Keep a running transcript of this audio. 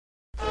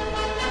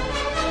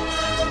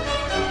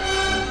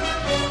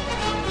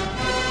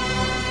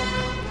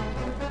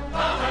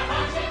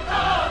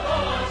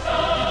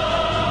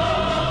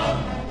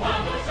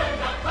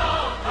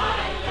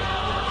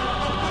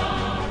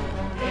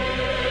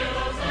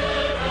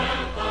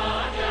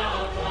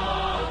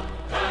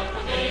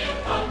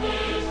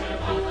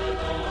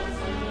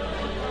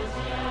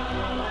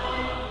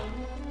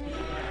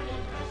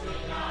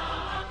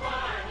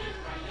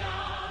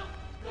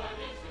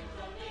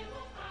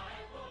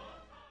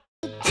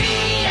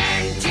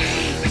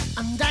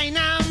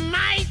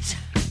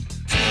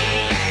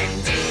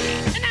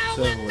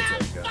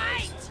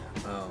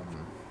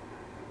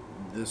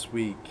this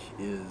week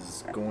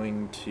is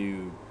going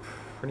to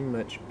pretty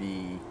much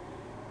be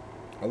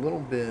a little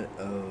bit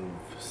of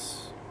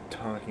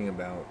talking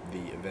about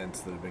the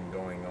events that have been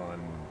going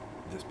on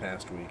this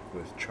past week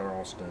with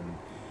Charleston,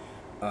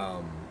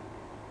 um,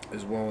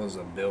 as well as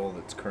a bill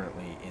that's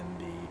currently in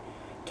the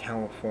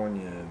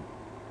California,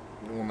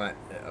 well, not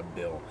a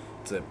bill,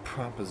 it's a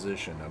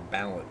proposition, a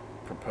ballot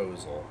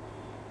proposal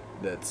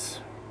that's,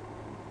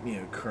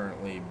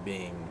 currently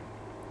being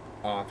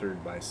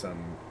authored by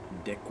some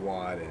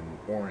dickwad in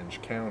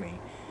Orange County.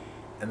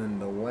 And then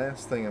the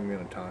last thing I'm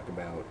going to talk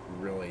about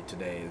really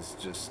today is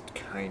just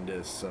kind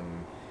of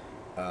some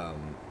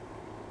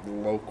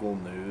local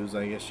news,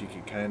 I guess you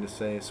could kind of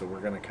say. So we're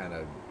going to kind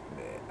of,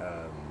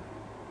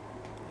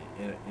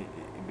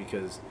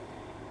 because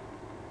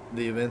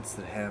the events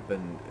that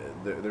happened,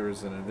 there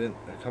was a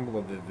couple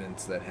of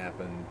events that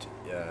happened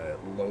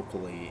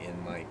locally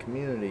in my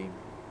community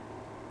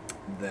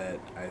that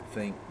I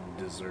think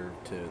deserve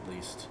to at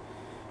least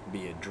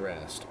be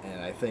addressed,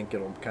 and I think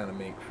it'll kind of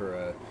make for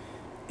a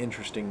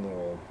interesting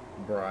little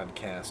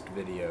broadcast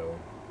video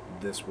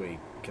this week,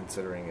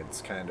 considering it's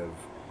kind of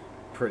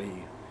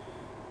pretty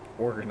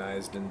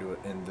organized into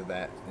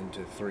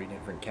three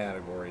different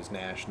categories: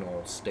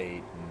 national,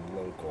 state, and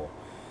local.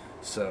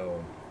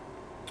 So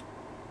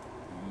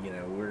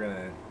we're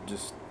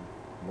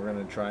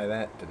gonna try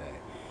that today.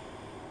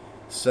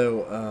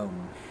 So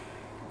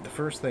the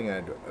first thing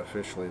I'd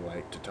officially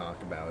like to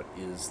talk about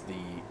is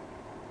the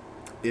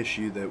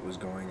issue that was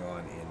going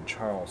on in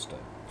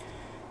Charleston.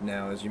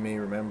 Now, as you may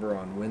remember,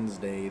 on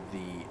Wednesday,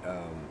 the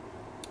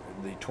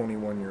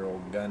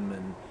 21-year-old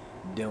gunman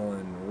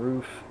Dylan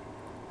Roof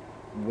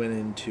went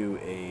into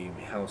a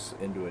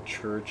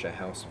church, a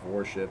house of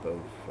worship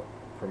of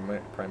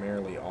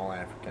primarily all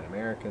African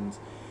Americans,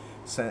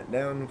 sat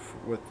down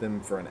with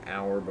them for an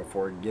hour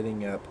before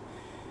getting up,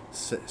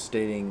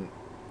 stating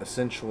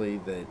essentially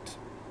that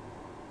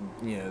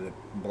that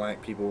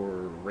black people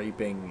were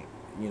raping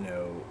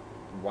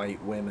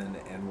white women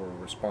and were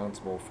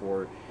responsible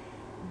for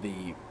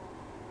the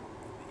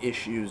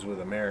issues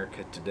with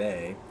America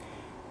today,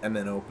 and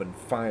then opened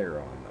fire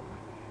on them.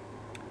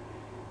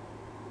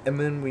 And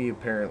then we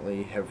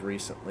apparently have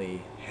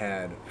recently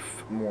had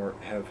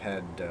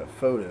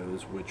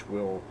photos, which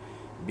will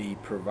be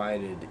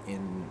provided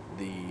in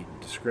the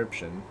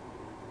description,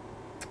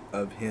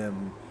 of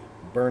him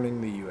burning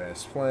the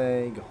U.S.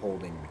 flag,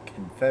 holding the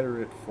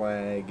Confederate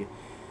flag,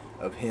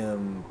 of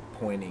him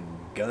pointing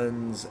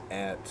guns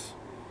at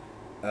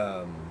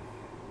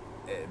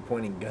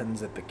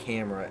the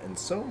camera, and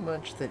so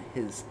much that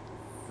his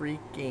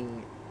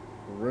freaking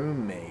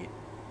roommate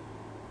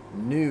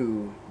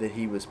knew that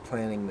he was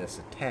planning this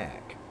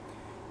attack.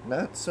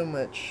 Not so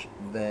much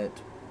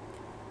that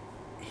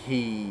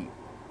he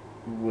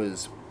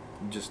was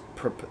just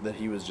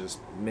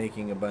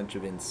making a bunch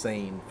of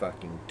insane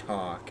fucking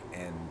talk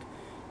and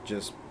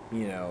just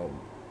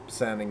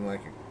sounding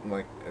like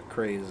a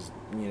crazed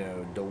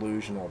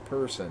delusional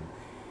person.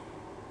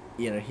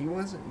 He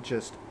wasn't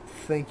just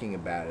thinking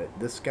about it.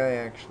 This guy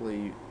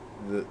actually,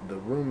 the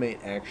roommate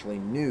actually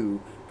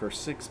knew for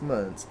 6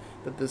 months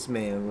that this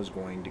man was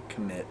going to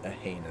commit a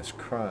heinous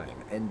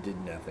crime and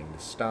did nothing to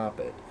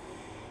stop it.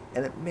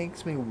 And it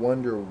makes me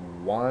wonder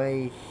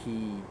why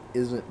he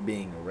isn't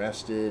being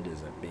arrested,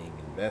 isn't being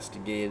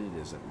investigated,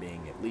 isn't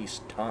being at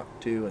least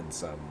talked to in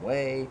some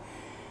way.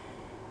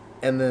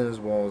 And then, as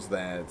well as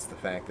that, it's the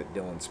fact that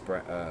Dylan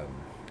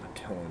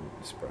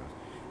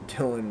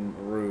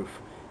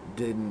Roof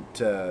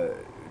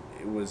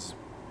was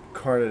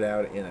carted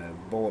out in a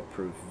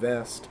bulletproof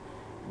vest,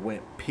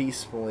 went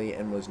peacefully,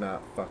 and was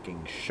not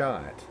fucking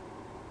shot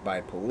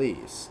by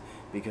police.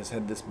 Because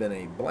had this been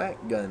a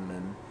black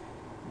gunman,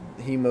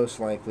 he most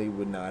likely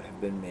would not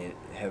have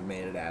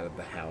made it out of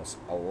the house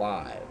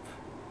alive.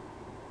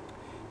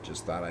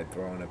 Just thought I'd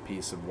throw in a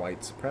piece of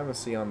white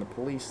supremacy on the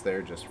police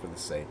there, just for the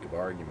sake of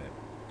argument.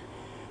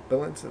 But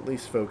let's at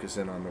least focus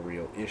in on the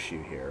real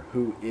issue here.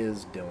 Who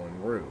is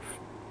Dylan Roof?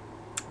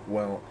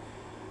 Well,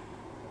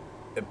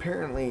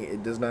 apparently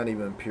it does not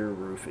even appear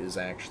Roof is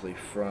actually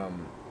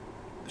from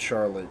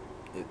Charlotte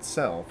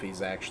itself.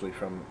 He's actually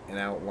from an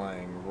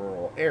outlying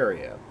rural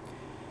area.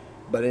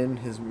 But in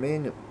his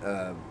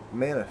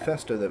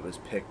manifesto that was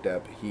picked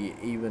up, he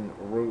even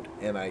wrote,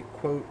 and I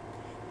quote,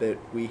 that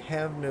we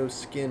have no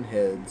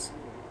skinheads,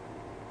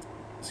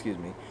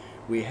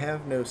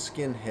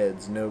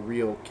 no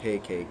real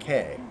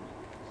KKK.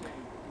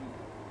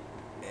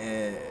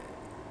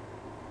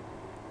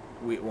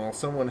 Well,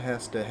 someone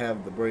has to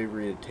have the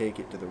bravery to take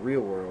it to the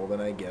real world,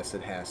 and I guess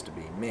it has to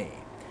be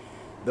me.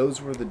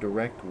 Those were the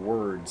direct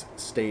words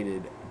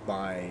stated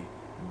by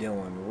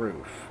Dylan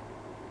Roof.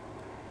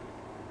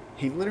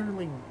 He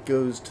literally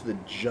goes to the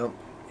jump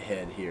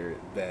head here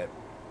that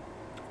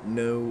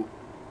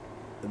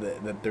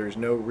there's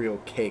no real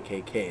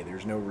KKK,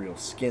 there's no real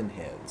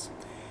skinheads.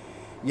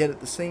 Yet at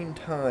the same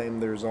time,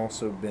 there's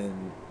also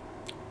been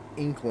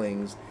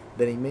inklings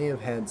that he may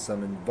have had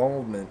some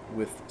involvement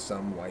with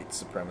some white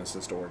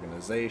supremacist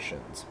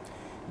organizations.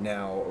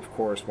 Now, of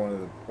course, one of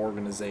the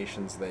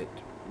organizations that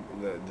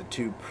the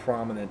two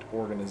prominent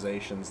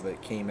organizations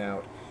that came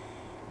out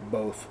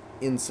both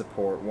in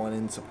support, one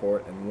in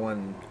support and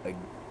one,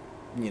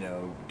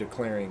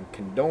 declaring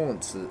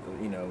condolences,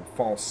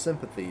 false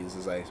sympathies,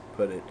 as I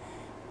put it,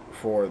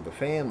 for the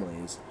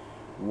families,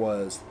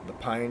 was the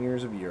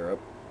Pioneers of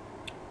Europe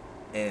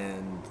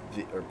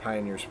or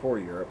Pioneers for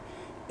Europe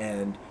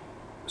and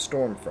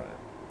Stormfront.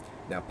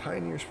 Now,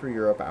 Pioneers for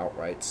Europe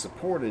outright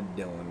supported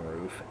Dylann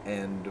Roof,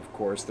 and of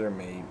course there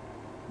may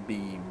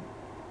be,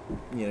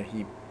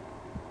 he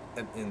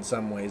in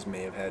some ways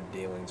may have had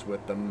dealings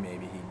with them,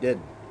 maybe he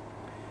didn't.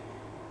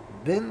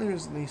 Then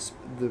there's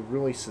the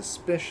really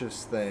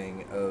suspicious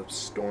thing of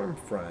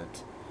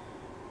Stormfront,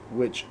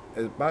 which,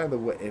 by the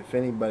way, if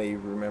anybody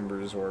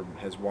remembers or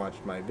has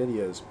watched my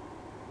videos,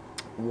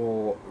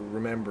 will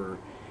remember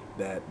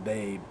that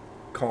they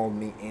called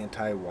me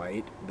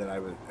anti-white, that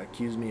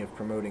accused me of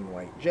promoting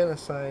white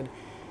genocide,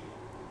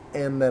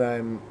 and that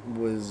I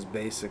was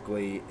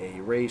basically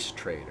a race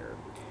traitor.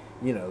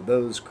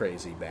 Those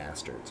crazy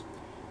bastards.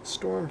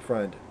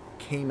 Stormfront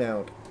came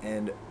out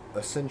and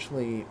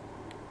essentially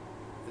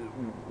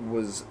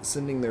was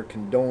sending their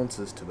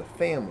condolences to the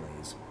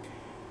families,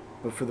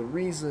 but for the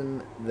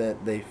reason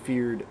that they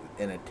feared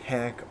an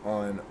attack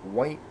on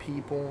white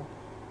people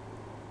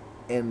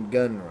and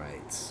gun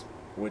rights,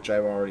 which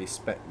I've already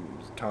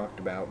talked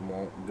about and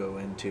won't go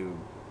into,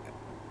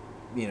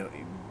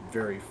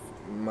 very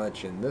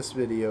much in this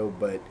video,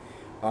 but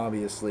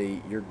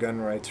obviously your gun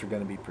rights are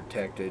going to be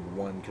protected.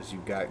 One, because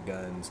you've got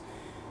guns.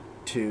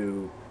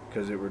 Two,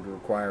 because it would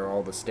require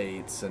all the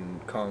states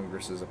and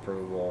Congress's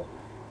approval.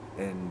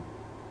 And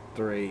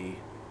three,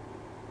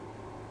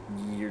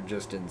 you're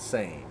just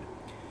insane.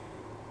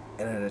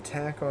 And an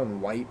attack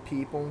on white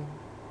people,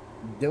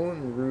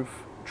 Dylann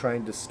Roof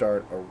tried to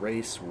start a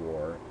race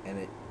war, and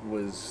it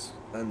was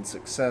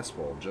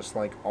unsuccessful, just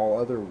like all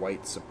other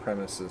white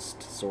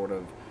supremacist sort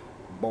of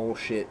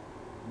bullshit,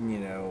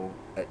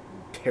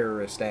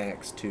 terrorist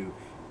acts to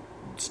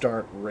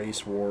start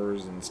race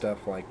wars and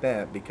stuff like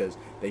that, because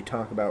they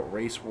talk about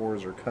race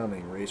wars are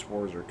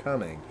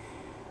coming,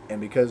 and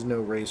because no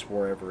race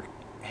war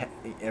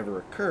ever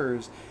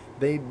occurs,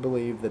 they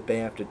believe that they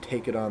have to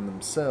take it on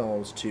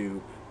themselves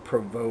to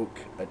provoke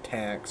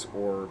attacks,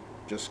 or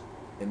just,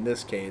 in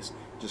this case,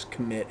 just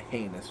commit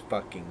heinous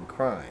fucking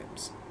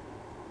crimes.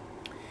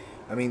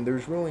 I mean,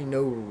 there's really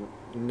no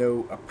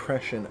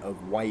oppression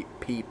of white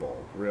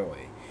people,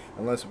 really,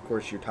 unless, of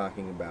course, you're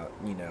talking about,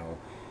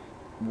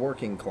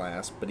 working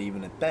class, but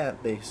even at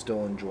that, they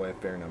still enjoy a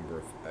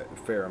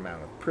fair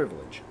amount of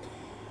privilege.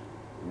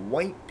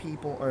 White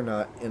people are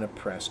not an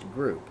oppressed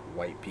group.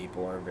 White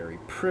people are a very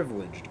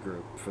privileged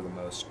group for the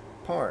most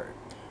part.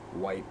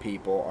 White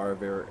people are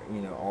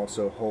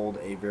also hold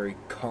a very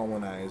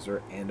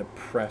colonizer and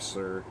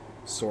oppressor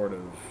sort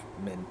of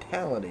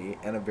mentality,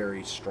 and a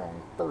very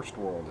strong first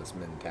worldist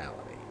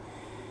mentality.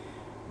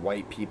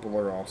 White people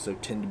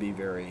tend to be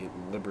very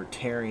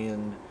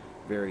libertarian,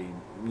 very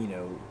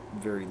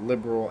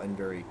liberal and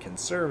very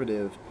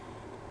conservative,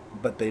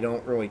 but they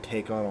don't really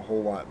take on a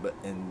whole lot.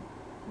 And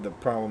the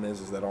problem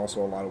is that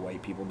also a lot of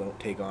white people don't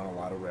take on a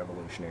lot of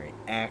revolutionary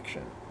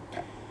action.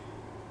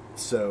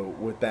 So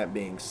with that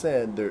being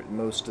said,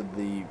 most of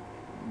the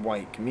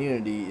white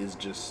community is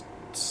just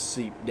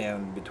seeped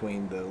down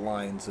between the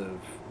lines of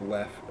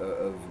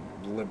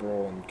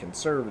liberal and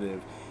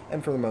conservative,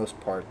 and for the most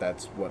part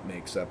that's what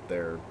makes up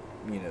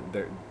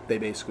they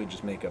basically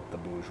just make up the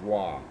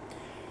bourgeois.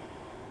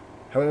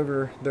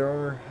 However, there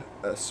are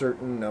a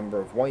certain number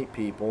of white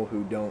people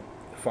who don't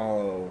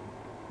follow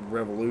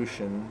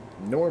revolution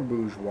nor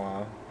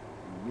bourgeois,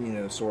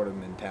 sort of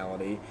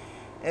mentality,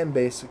 and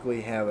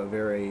basically have a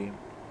very,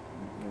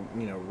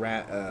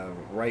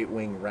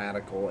 right-wing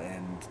radical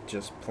and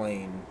just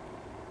plain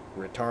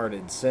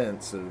retarded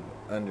sense of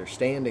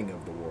understanding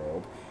of the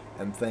world,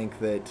 and think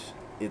that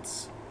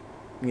it's,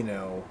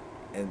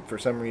 and for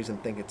some reason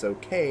think it's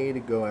okay to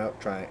go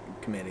out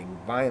committing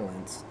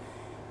violence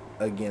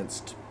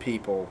against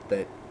people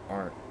that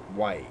aren't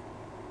white,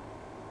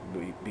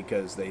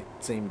 because they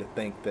seem to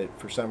think that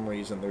for some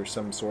reason there's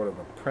some sort of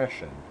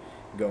oppression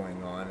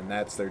going on, and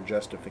that's their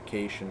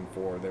justification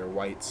for their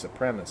white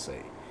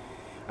supremacy.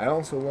 I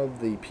also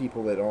love the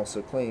people that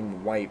also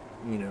claim white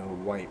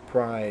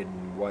pride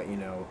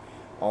and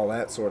all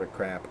that sort of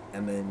crap,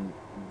 and then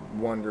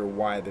wonder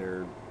why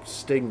they're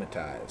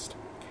stigmatized.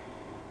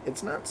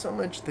 It's not so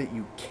much that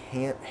you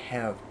can't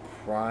have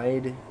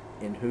pride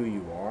in who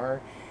you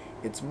are,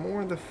 it's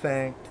more the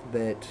fact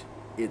that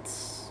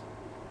it's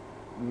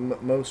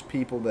most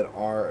people that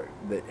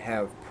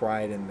have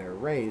pride in their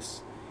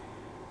race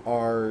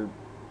are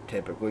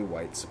typically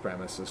white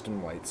supremacists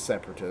and white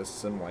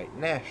separatists and white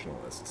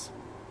nationalists.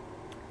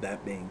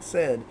 That being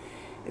said,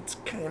 it's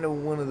kind of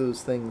one of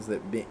those things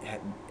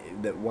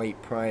that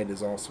white pride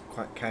is also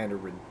kind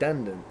of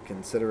redundant,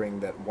 considering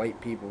that white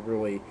people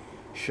really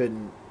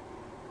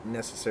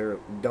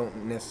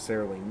don't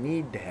necessarily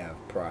need to have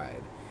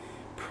pride.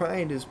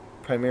 Pride is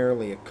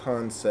primarily a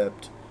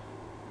concept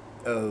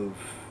of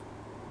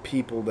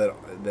people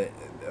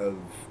of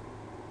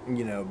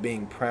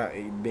being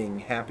proud, being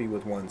happy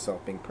with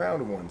oneself, being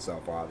proud of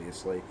oneself,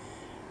 obviously,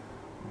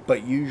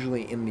 but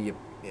usually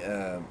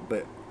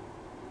but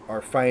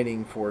are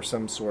fighting for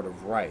some sort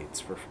of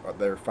rights.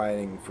 They're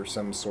fighting for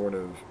some sort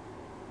of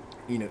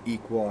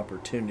equal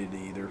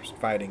opportunity. They're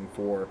fighting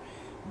for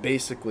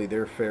basically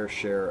their fair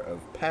share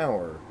of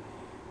power,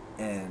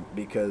 and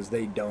because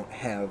they don't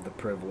have the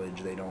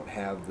privilege, they don't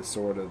have the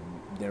sort of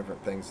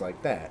different things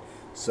like that.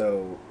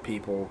 So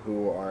people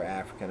who are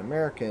African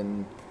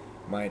American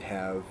might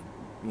have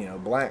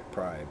black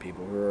pride.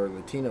 People who are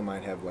Latino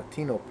might have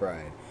Latino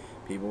pride.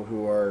 People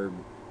who are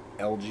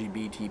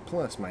LGBT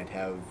plus might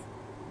have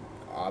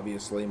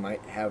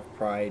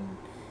pride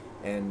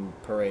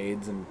and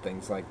parades and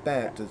things like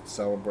that to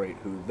celebrate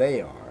who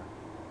they are.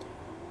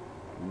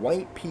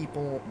 White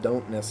people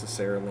don't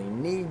necessarily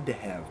need to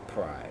have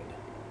pride,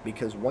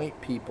 because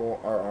white people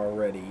are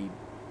already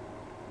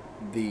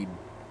the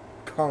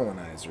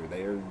colonizer,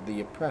 they are the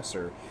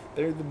oppressor,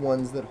 they're the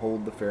ones that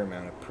hold the fair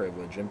amount of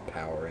privilege and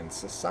power in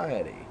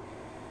society.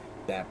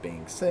 That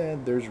being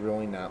said, there's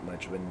really not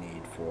much of a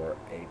need for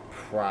a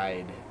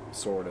pride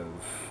sort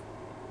of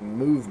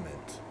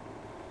movement.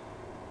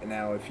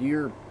 Now, if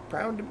you're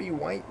proud to be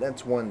white,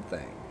 that's one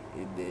thing.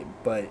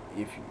 But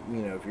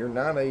if you're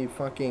not a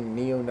fucking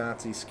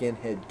neo-Nazi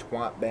skinhead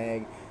twat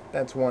bag,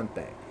 that's one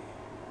thing.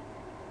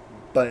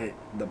 But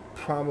the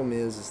problem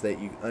is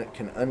that you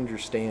can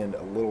understand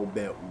a little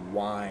bit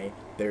why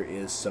there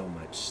is so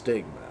much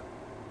stigma.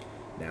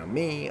 Now,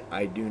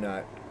 I do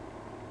not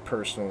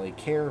personally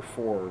care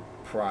for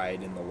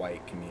pride in the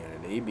white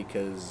community,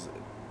 because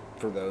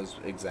for those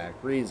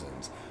exact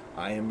reasons.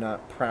 I am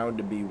not proud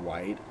to be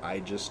white. I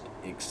just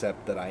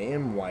accept that I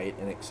am white,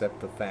 and accept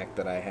the fact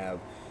that I have,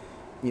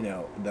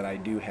 that I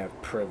do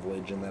have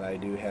privilege, and that I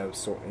do have,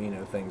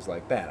 things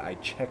like that. I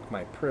check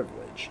my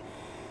privilege.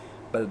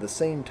 But at the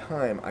same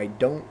time, I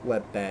don't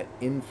let that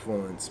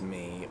influence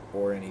me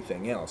or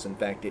anything else. In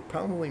fact, it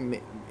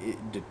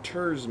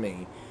deters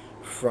me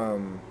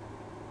from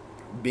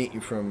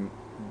being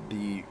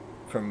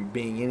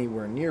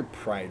anywhere near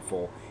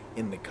prideful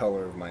in the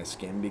color of my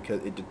skin,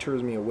 because it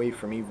deters me away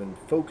from even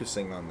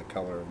focusing on the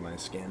color of my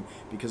skin,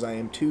 because I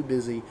am too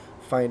busy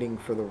fighting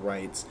for the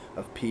rights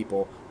of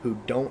people who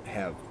don't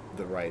have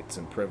the rights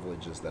and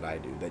privileges that I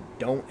do, that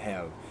don't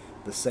have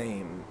the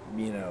same,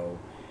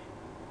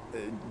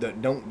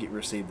 that don't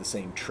receive the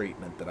same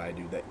treatment that I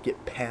do, that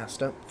get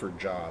passed up for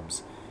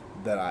jobs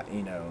that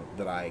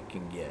I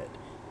can get.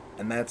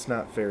 And that's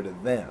not fair to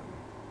them.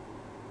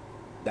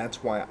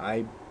 That's why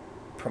I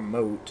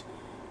promote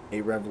a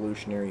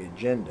revolutionary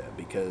agenda,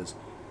 because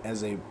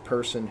as a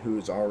person who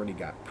has already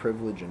got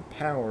privilege and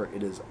power,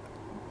 it is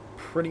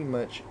pretty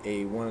much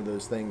one of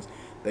those things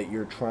that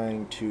you're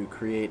trying to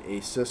create a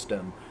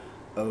system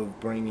of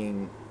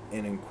bringing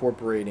and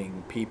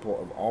incorporating people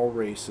of all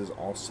races,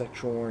 all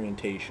sexual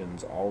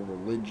orientations, all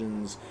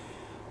religions,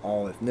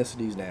 all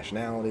ethnicities,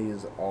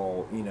 nationalities,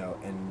 all,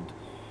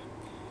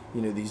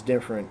 these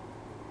different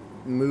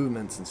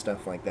movements and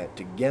stuff like that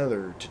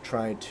together to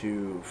try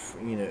to,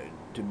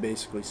 to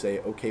basically say,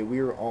 okay, we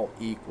are all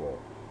equal.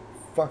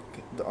 Fuck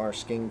our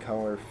skin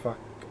color, fuck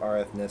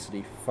our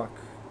ethnicity, fuck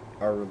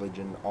our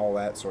religion, all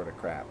that sort of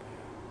crap.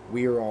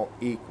 We are all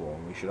equal,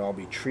 and we should all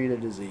be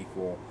treated as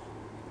equal.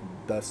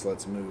 Thus,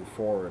 let's move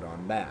forward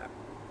on that.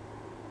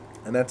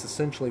 And that's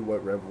essentially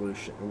what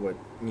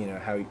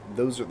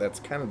that's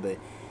kind of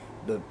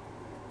the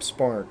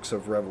sparks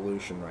of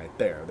revolution right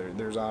there.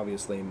 There's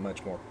obviously a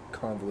much more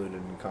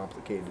convoluted and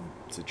complicated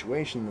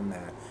situation than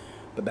that,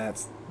 but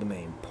that's the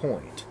main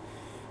point.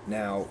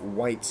 Now,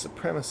 white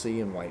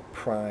supremacy and white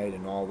pride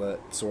and all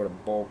that sort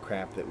of bull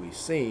crap that we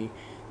see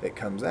that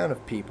comes out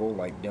of people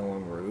like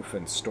Dylan Roof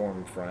and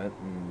Stormfront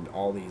and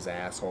all these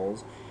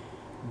assholes,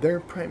 they're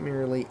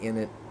primarily in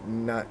it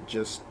not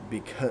just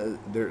because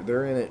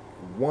they're in it,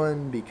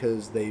 one,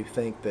 because they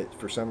think that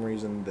for some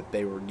reason that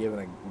they were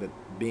given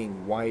that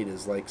being white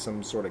is like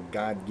some sort of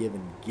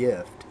God-given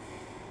gift,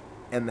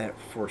 and that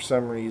for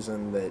some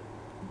reason that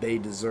they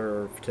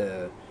deserve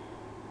to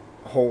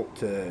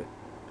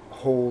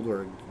hold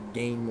or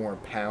gain more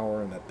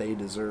power, and that they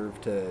deserve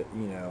to,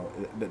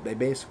 that they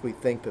basically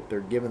think that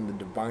they're given the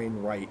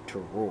divine right to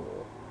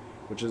rule,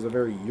 which is a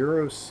very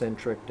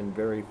Eurocentric and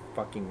very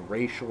fucking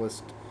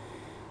racialist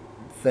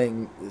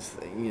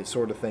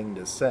sort of thing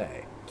to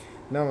say.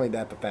 Not only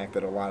that, the fact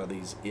that a lot of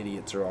these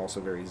idiots are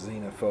also very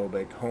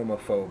xenophobic,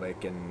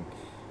 homophobic, and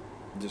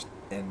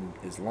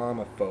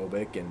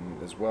Islamophobic,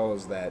 and as well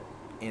as that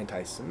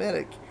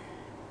anti-Semitic,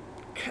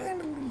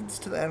 kind of leads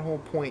to that whole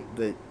point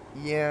that,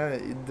 yeah,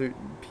 the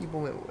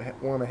people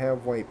that want to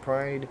have white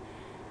pride,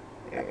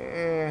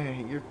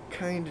 you're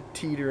kind of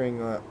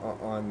teetering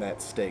on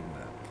that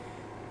stigma.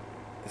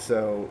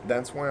 So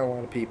that's why a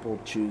lot of people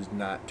choose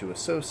not to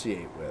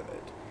associate with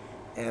it.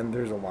 And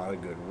there's a lot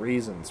of good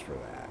reasons for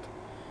that.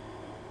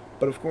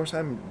 But of course,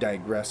 I'm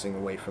digressing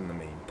away from the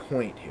main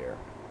point here.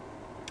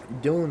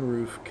 Dylan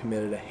Roof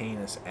committed a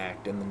heinous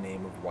act in the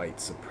name of white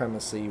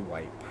supremacy,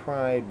 white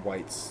pride,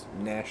 white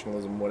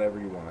nationalism,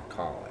 whatever you want to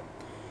call it.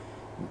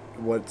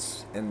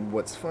 What's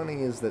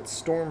funny is that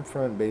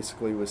Stormfront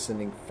basically was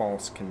sending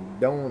false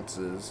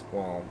condolences.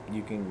 Well,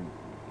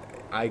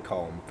 I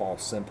call them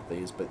false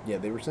sympathies, but yeah,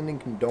 they were sending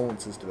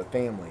condolences to the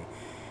family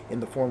in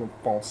the form of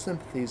false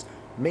sympathies,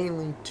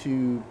 mainly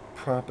to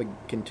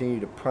continue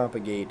to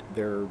propagate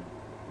their,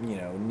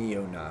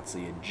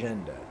 neo-Nazi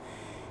agenda.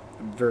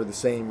 For the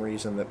same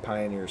reason that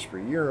Pioneers for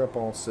Europe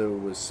also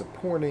was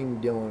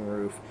supporting Dylan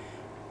Roof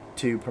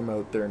to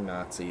promote their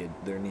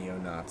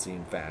neo-Nazi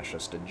and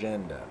fascist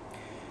agenda.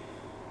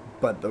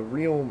 But the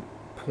real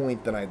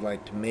point that I'd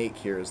like to make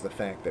here is the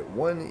fact that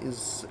one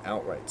is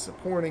outright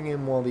supporting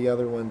him, while the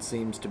other one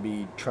seems to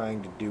be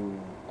trying to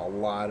do a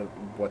lot of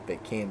what they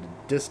can to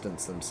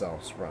distance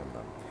themselves from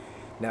them.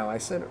 Now, I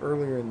said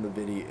earlier in the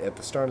video, at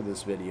the start of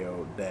this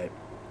video, that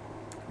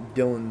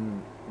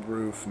Dylan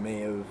Roof may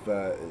have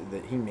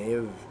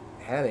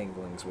had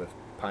inklings with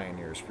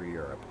Pioneers for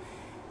Europe.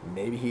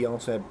 Maybe he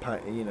also had,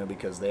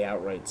 because they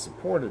outright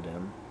supported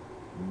him.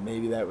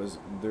 Maybe there's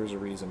a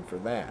reason for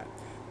that.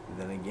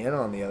 Then again,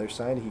 on the other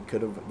side,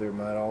 there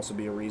might also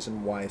be a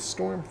reason why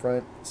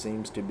Stormfront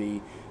seems to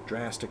be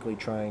drastically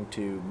trying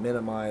to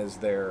minimize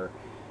their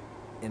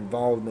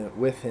involvement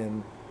with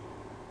him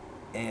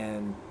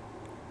and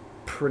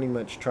pretty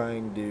much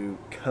trying to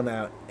come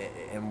out,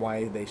 and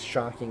why they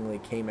shockingly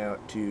came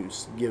out to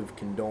give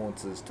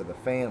condolences to the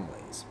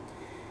families.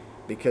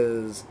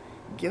 Because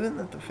given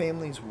that the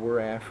families were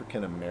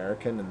African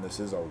American and this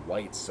is a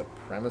white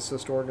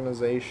supremacist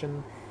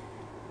organization,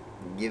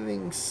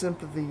 giving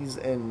sympathies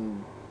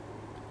and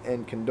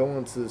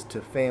condolences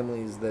to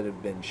families that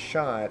have been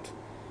shot,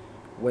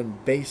 when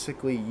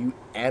basically you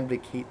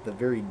advocate the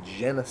very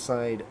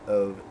genocide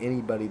of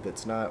anybody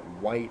that's not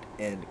white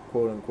and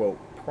quote-unquote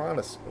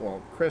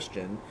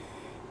Christian,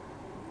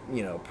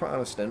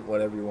 Protestant,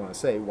 whatever you want to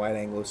say, white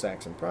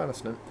Anglo-Saxon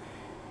Protestant,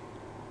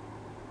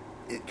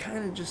 it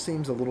kind of just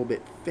seems a little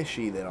bit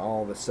fishy that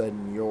all of a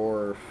sudden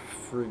you're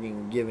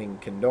frigging giving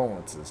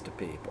condolences to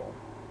people.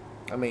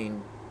 I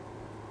mean,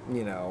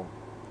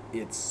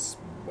 it's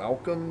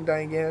welcomed,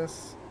 I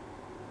guess,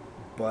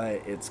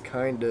 but it's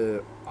kind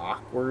of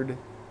awkward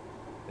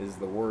is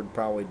the word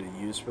probably to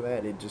use for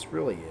that. It just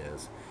really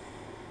is.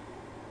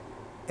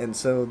 And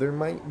so there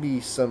might be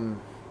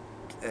some,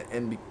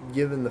 and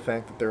given the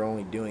fact that they're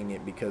only doing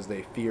it because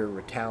they fear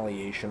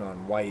retaliation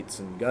on whites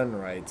and gun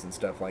rights and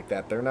stuff like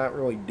that, they're not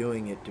really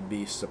doing it to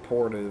be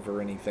supportive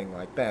or anything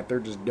like that. They're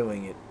just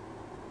doing it,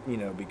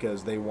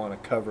 because they want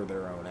to cover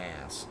their own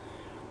ass.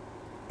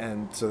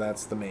 And so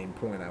that's the main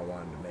point I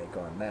wanted to make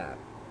on that.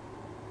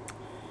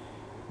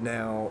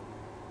 Now,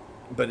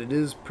 but it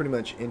is pretty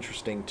much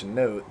interesting to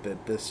note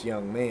that this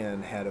young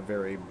man had a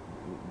very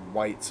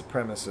white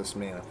supremacist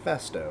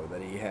manifesto,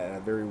 that he had a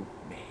very,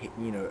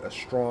 a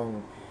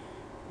strong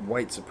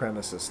white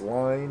supremacist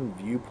line,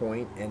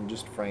 viewpoint, and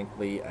just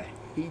frankly a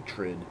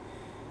hatred,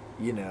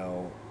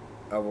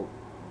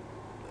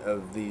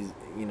 of these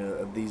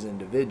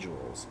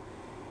individuals.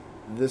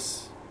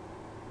 This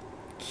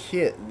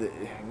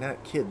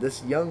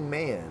this young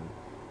man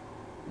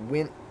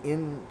went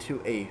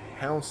into a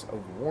house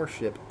of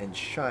worship and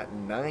shot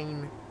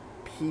 9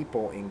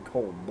 people in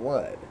cold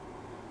blood.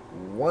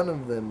 One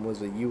of them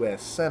was a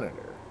U.S.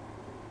 senator.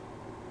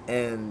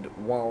 And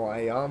while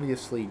I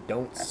obviously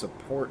don't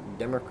support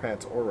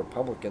Democrats or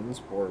Republicans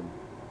for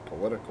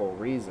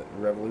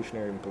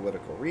revolutionary and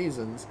political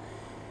reasons,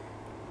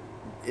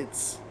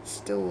 it's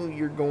still,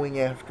 you're going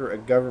after a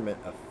government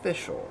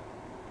official.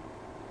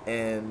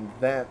 And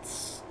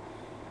that's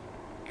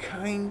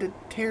kind of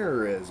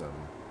terrorism.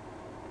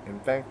 In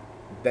fact,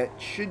 that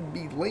should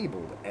be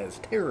labeled as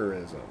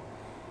terrorism.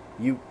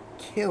 You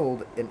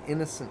killed an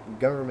innocent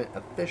government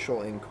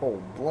official in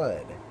cold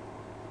blood.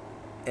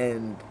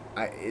 And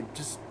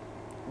that's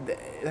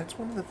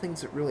one of the things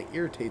that really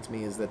irritates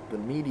me, is that the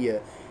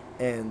media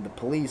and the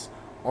police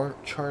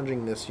aren't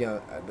charging this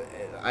young...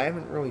 I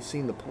haven't really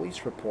seen the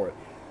police report,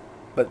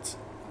 but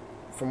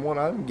from what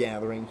I'm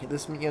gathering,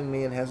 this young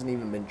man hasn't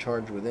even been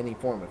charged with any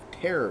form of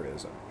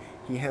terrorism.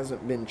 He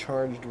hasn't been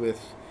charged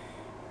with,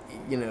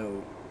 I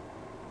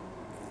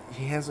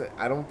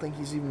don't think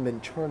he's even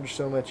been charged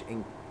so much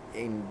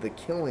in the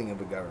killing of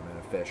a government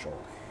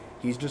official.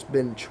 He's just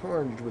been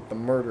charged with the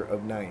murder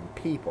of 9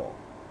 people.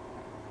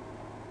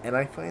 And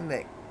I find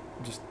that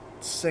just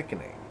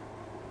sickening.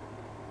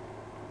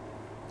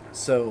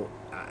 So,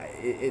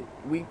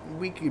 we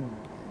could,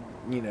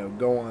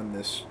 go on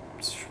this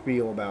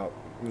spiel about,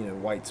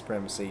 white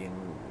supremacy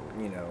and,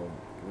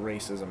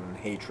 racism and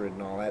hatred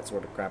and all that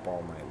sort of crap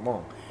all night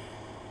long.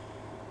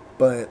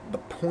 But the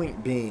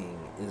point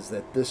being is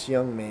that this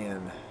young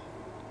man,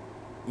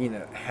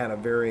 had a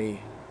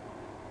very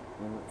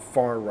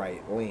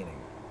far-right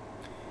leaning.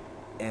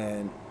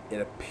 And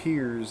it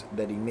appears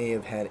that he may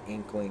have had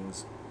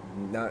inklings,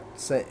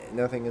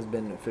 nothing has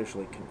been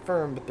officially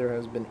confirmed, but there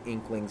has been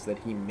inklings that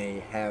he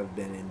may have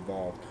been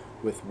involved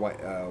with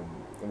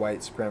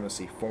white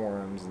supremacy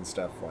forums and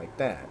stuff like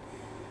that.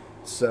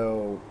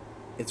 So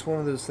it's one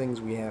of those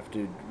things we have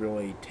to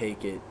really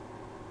take it,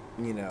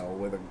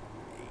 with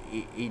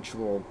each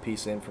little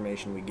piece of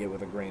information we get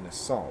with a grain of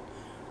salt.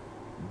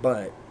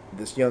 But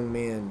this young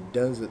man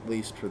does, at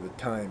least for the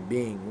time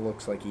being,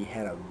 looks like he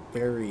had a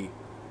very,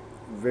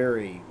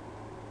 very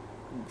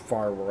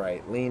far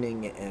right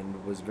leaning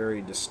and was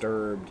very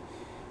disturbed,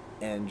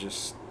 and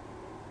just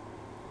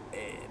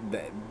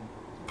that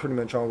pretty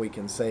much all we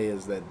can say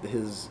is that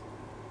this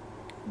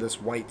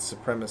white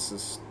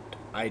supremacist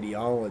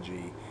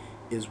ideology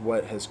is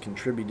what has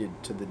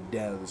contributed to the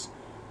deaths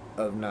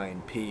of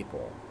 9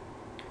 people.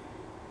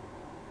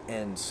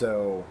 And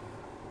so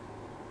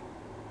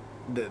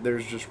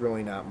there's just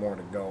really not more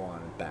to go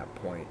on at that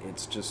point.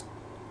 It's just,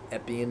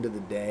 at the end of the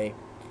day,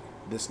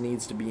 this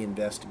needs to be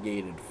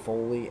investigated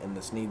fully, and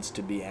this needs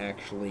to be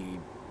actually,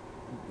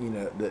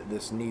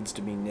 this needs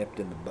to be nipped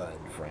in the bud,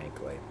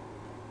 frankly.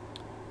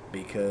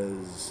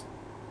 Because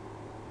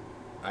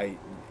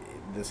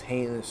this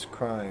heinous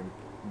crime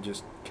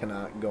just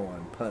cannot go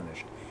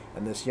unpunished.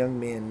 And this young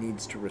man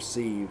needs to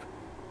receive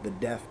the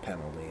death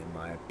penalty, in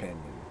my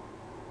opinion.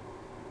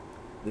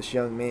 This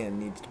young man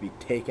needs to be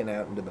taken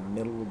out into the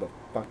middle of the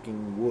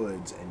fucking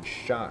woods and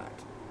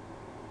shot.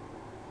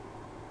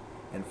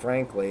 And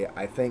frankly,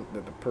 I think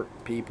that the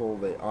people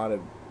that ought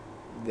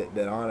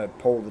to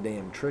pull the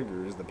damn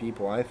triggers, the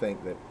people I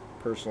think that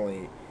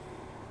personally,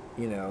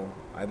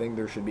 I think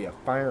there should be a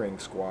firing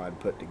squad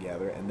put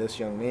together, and this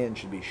young man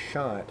should be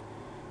shot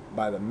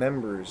by the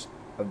members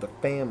of the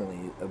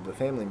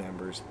family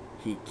members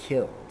he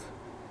killed.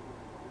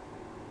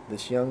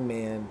 This young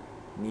man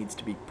needs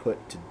to be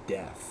put to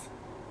death.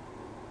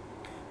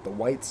 The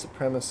white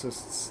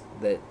supremacists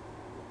that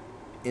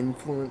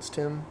influenced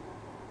him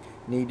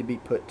need to be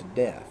put to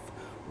death.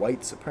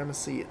 White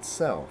supremacy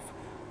itself,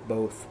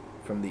 both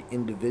from the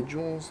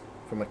individuals,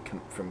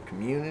 from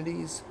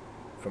communities,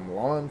 from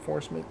law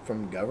enforcement,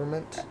 from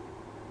government,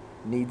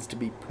 needs to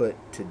be put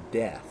to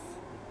death.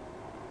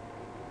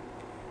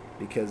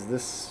 Because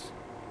this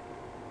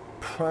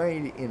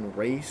pride in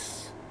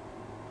race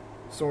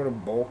sort of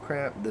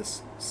bullcrap,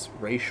 this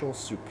racial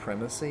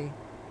supremacy,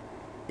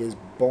 is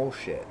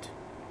bullshit.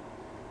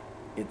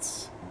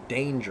 It's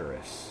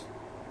dangerous,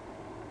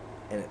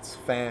 and it's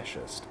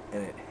fascist,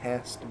 and it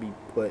has to be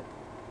put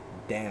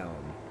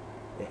down.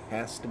 It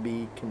has to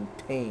be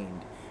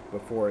contained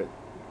before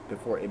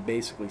it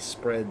basically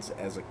spreads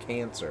as a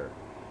cancer.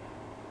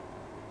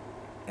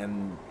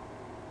 And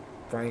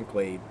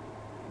frankly,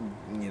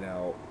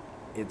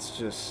 it's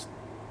just,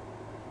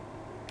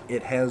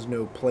 it has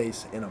no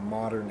place in a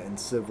modern and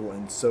civil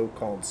and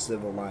so-called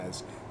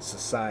civilized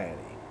society.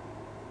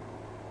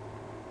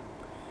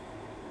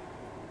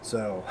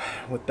 So,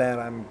 with that,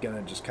 I'm going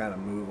to just kind of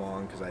move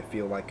on, because I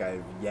feel like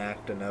I've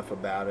yacked enough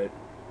about it,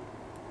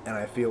 and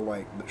I feel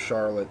like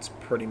Charlotte's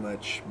pretty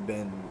much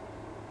been,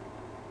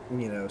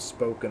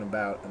 spoken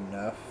about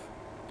enough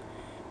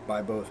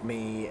by both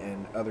me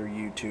and other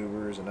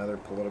YouTubers and other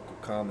political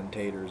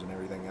commentators and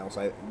everything else.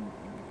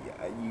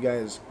 You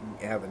guys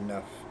have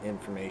enough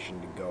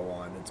information to go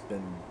on. It's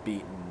been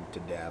beaten to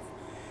death.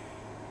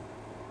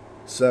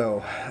 So,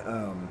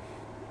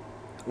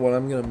 what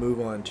I'm going to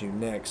move on to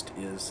next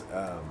is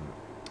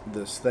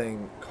this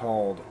thing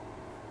called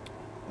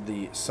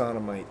the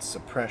Sodomite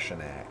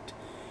Suppression Act.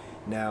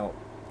 Now,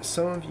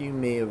 some of you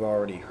may have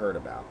already heard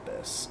about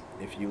this.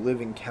 If you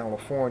live in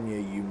California,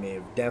 you may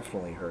have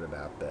definitely heard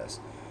about this.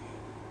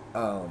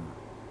 And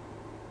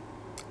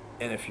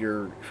if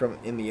you're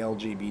in the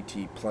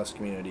LGBT plus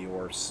community,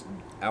 or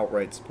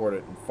outright support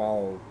it and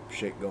follow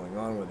shit going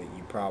on with it,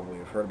 you probably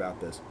have heard about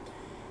this.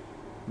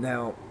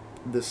 Now,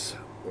 this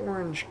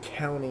Orange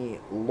County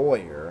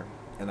lawyer,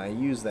 and I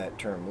use that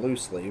term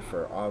loosely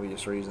for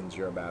obvious reasons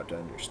you're about to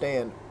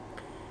understand,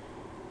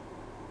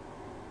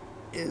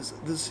 is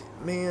this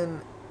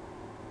man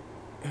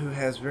who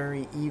has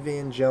very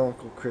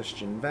evangelical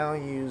Christian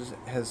values,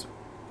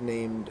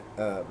 named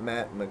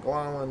Matt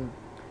McLaughlin,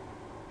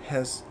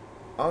 has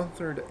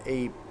authored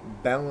a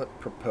ballot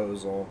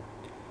proposal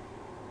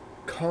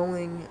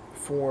calling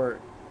for,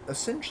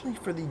 essentially,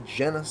 for the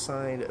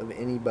genocide of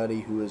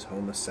anybody who is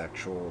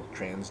homosexual,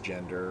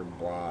 transgender,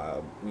 blah,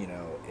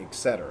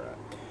 etc.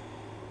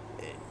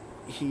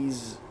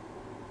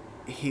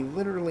 He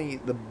literally,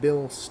 the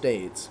bill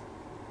states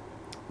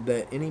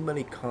that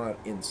anybody caught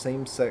in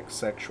same-sex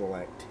sexual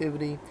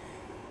activity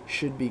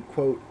should be,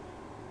 quote,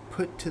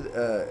 put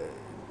to,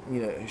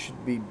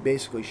 should be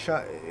basically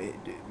shot.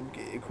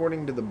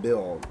 According to the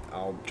bill,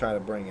 I'll try to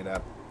bring it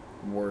up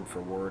word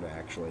for word,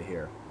 actually,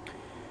 here.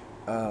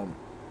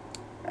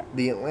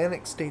 The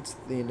Atlantic states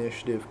the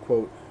initiative,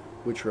 quote,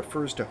 which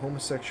refers to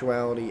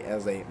homosexuality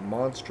as a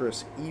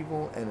monstrous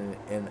evil and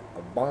an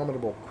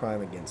abominable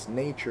crime against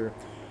nature,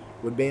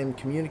 would ban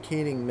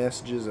communicating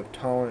messages of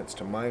tolerance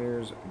to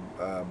minors,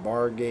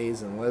 bar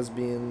gays and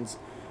lesbians,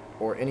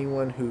 or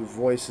anyone who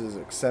voices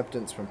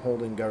acceptance from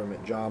holding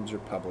government jobs or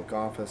public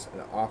office,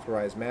 and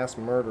authorize mass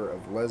murder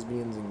of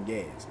lesbians and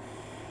gays.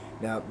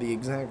 Now, the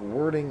exact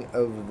wording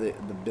of the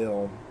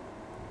bill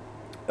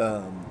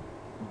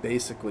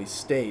basically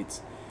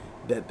states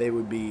that they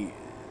would be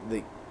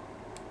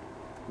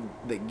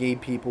that gay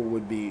people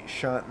would be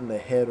shot in the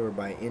head or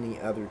by any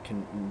other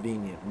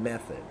convenient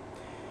method.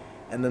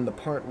 And then the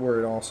part where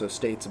it also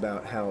states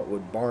about how it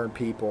would bar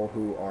people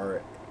who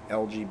are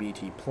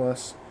LGBT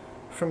plus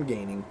from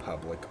gaining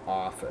public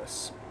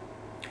office.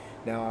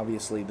 Now,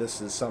 obviously,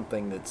 this is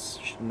something that's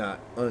not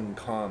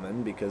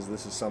uncommon, because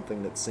this is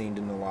something that's seen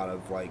in a lot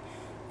of, like,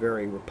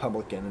 very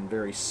Republican and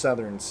very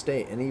southern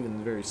state, and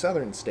even very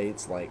southern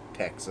states like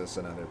Texas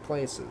and other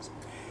places.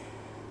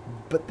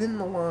 But then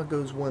the law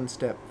goes one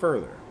step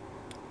further,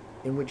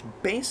 in which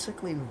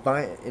basically,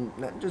 and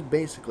not just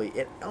basically,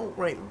 it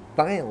outright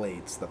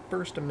violates the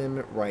First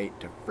Amendment right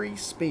to free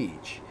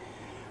speech,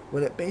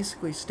 when it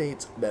basically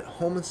states that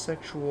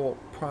homosexual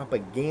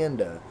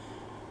propaganda,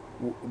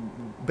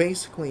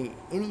 basically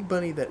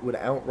anybody that would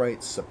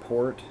outright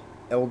support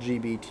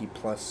LGBT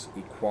plus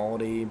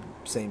equality,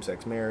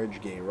 same-sex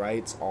marriage, gay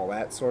rights, all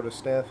that sort of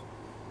stuff,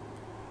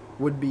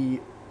 would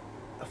be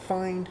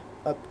fined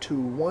up to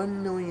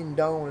 $1 million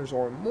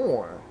or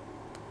more,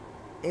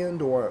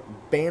 and or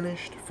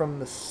banished from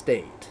the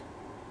state.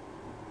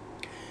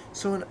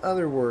 So in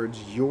other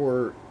words,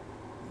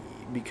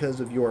 because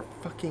of your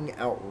fucking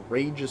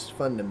outrageous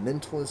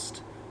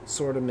fundamentalist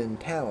sort of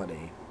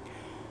mentality,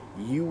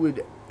 you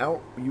would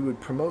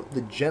promote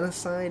the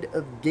genocide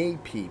of gay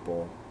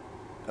people,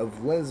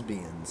 of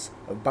lesbians,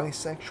 of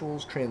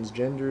bisexuals,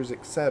 transgenders,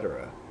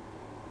 etc.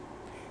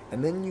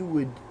 And then you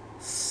would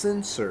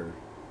censor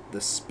the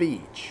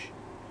speech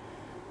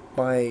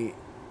by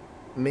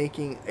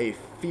making a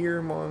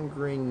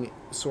fear-mongering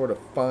sort of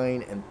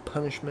fine and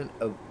punishment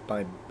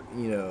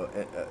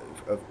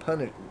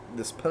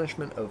this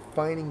punishment of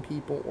fining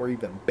people or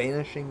even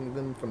banishing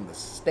them from the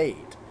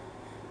state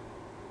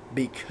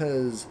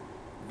because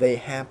they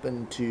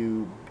happen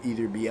to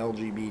either be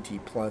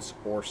LGBT plus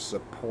or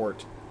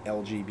support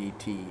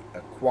LGBT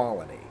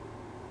equality.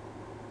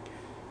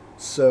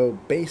 So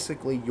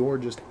basically you're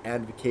just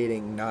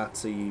advocating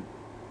Nazi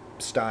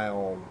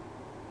style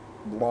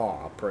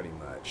law, pretty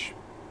much.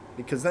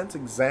 Because that's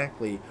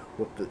exactly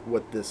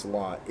what this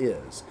law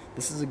is.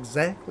 This is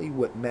exactly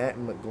what Matt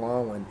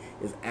McLaughlin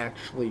is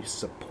actually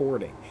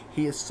supporting.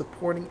 He is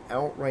supporting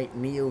outright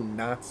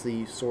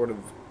neo-Nazi sort of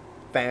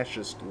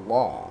fascist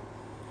law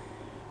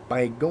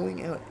by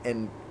going out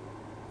and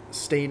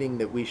stating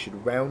that we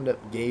should round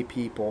up gay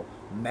people,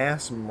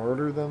 mass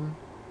murder them,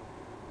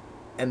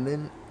 and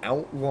then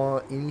outlaw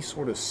any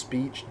sort of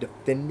speech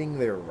defending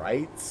their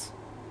rights.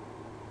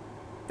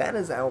 That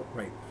is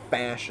outright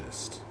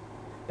fascist.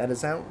 That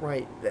is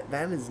outright,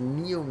 that is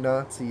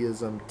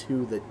neo-Nazism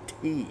to the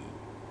T.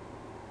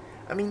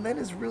 I mean, that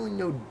is really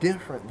no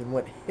different than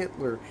what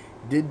Hitler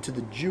did to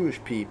the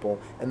Jewish people,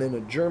 and then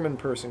a German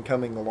person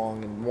coming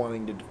along and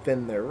wanting to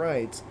defend their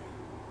rights,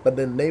 but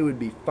then they would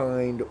be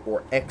fined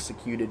or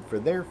executed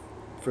for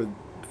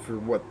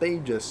what they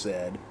just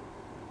said.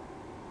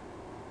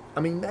 I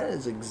mean, that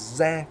is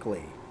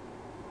exactly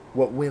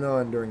what went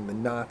on during the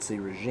Nazi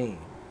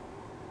regime.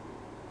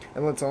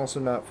 And let's also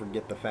not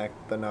forget the fact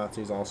that the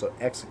Nazis also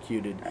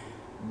executed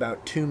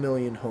about 2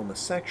 million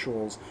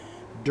homosexuals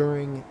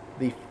during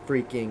the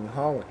freaking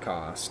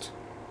Holocaust.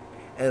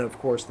 And of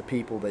course the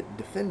people that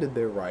defended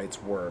their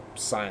rights were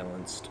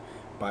silenced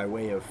by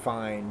way of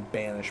fine,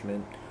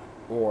 banishment,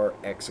 or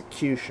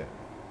execution.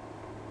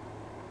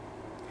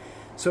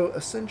 So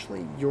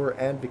essentially you're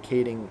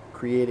advocating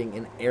creating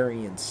an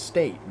Aryan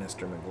state,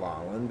 Mr.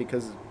 McLaughlin,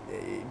 because,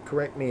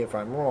 correct me if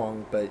I'm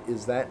wrong, but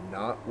is that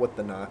not what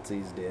the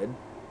Nazis did?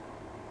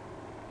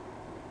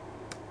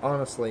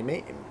 Honestly,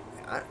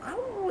 I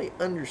don't really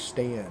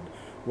understand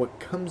what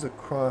comes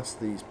across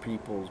these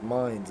people's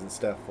minds and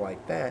stuff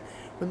like that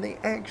when they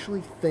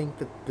actually think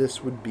that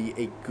this would be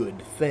a good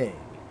thing.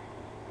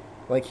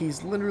 Like,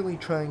 he's literally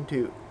trying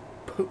to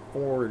put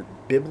forward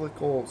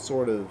biblical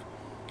sort of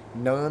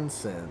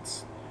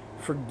nonsense,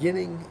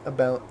 forgetting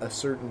about a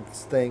certain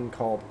thing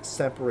called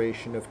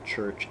separation of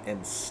church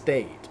and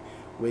state,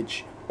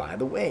 which, by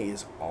the way,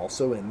 is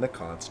also in the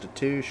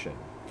Constitution.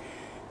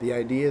 The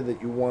idea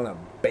that you want to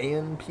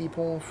ban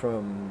people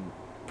from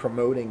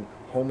promoting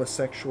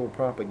homosexual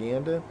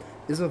propaganda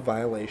is a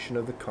violation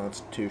of the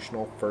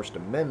constitutional First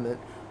Amendment,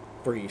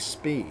 free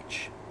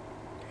speech.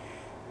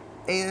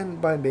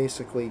 And by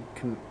basically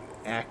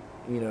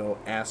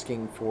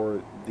asking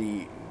for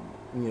the,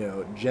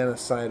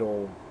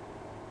 genocidal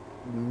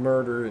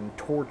murder and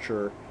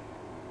torture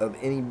of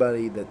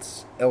anybody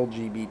that's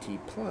LGBT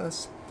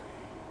plus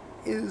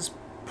is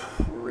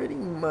pretty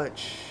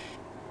much,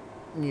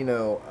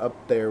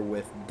 up there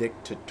with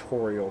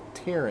dictatorial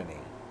tyranny.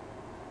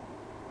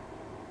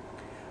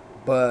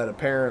 But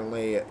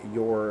apparently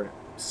your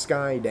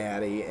Sky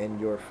Daddy and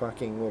your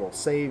fucking little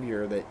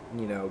savior that,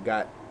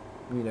 got,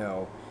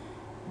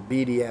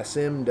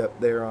 BDSM'd up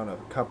there on a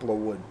couple of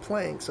wood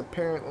planks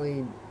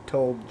apparently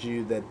told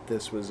you that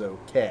this was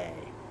okay.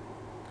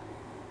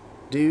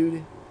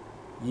 Dude,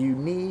 you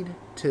need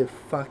to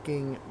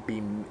fucking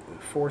be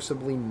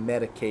forcibly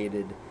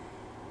medicated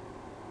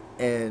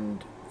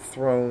and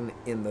thrown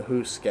in the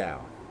hooskow.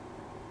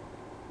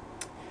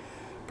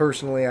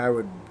 Personally, I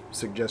would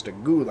suggest a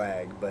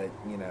gulag, but,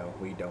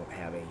 we don't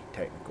have a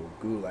technical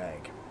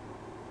gulag.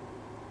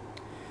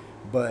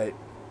 But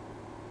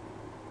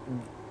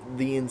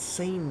the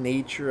insane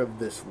nature of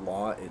this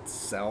law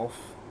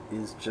itself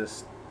is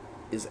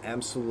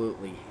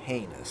absolutely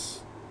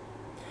heinous.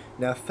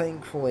 Now,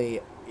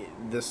 thankfully,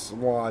 this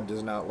law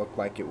does not look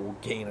like it will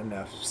gain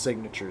enough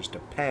signatures to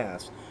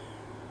pass,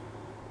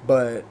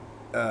 but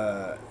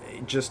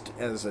just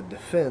as a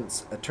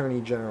defense, Attorney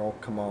General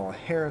Kamala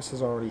Harris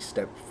has already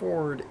stepped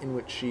forward in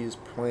which she is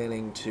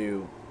planning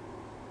to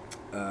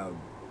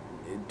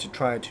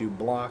try to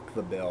block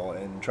the bill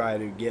and try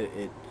to get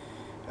it,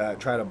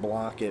 try to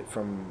block it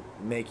from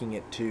making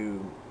it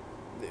to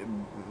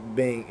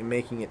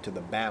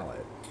the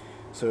ballot.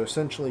 So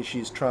essentially,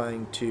 she's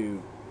trying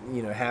to,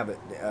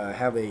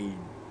 have a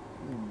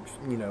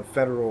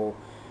federal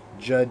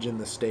judge in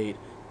the state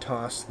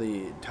toss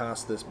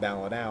this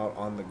ballot out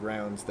on the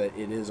grounds that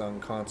it is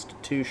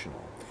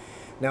unconstitutional.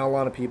 Now, a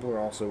lot of people are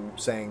also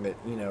saying that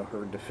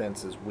her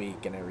defense is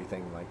weak and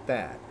everything like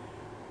that,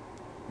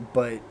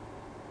 but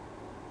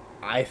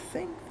I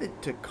think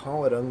that to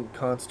call it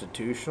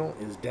unconstitutional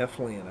is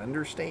definitely an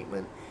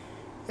understatement.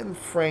 And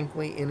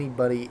frankly,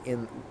 anybody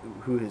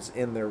who is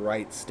in their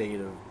right state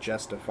of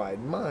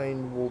justified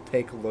mind will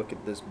take a look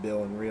at this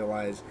bill and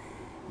realize,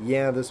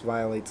 yeah, this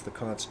violates the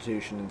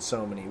Constitution in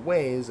so many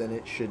ways, and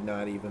it should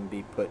not even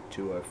be put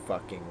to a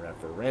fucking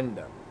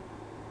referendum.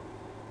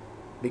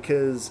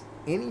 Because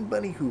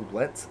anybody who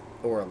lets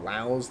or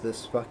allows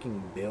this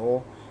fucking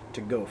bill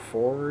to go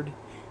forward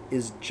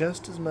is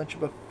just as much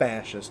of a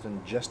fascist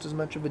and just as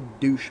much of a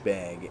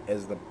douchebag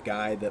as the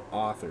guy that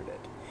authored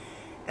it.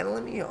 And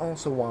let me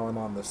also, while I'm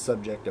on the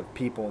subject of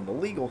people in the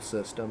legal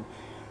system,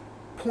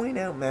 point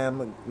out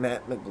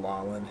Matt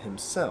McLaughlin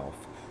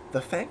himself.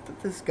 The fact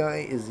that this guy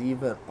is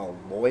even a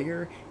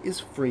lawyer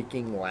is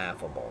freaking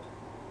laughable.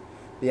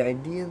 The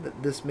idea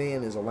that this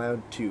man is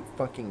allowed to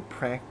fucking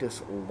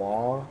practice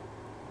law,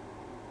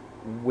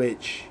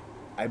 which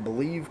I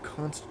believe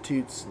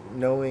constitutes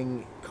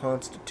knowing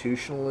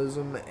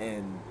constitutionalism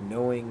and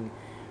knowing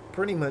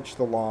pretty much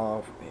the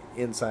law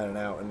inside and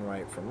out and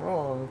right from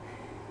wrong,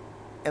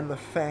 and the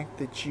fact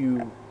that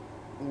you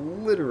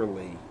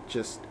literally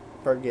just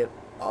forget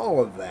all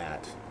of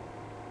that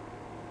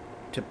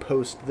to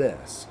post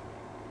this.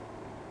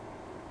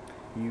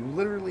 You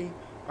literally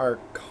are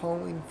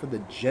calling for the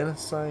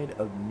genocide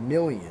of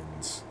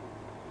millions.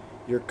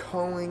 You're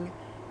calling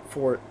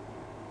for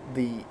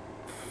the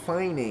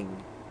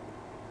fining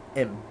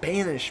and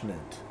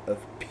banishment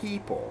of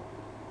people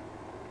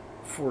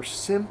for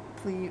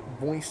simply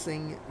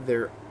voicing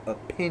their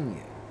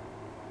opinion.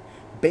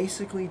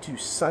 Basically to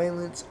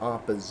silence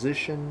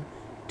opposition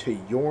to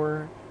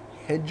your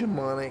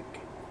hegemonic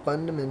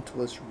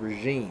fundamentalist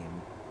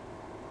regime.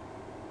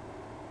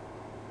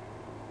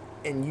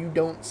 And you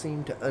don't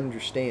seem to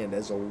understand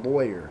as a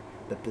lawyer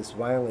that this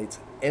violates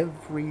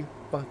every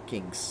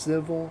fucking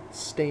civil,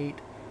 state,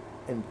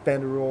 and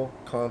federal,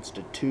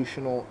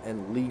 constitutional,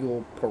 and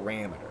legal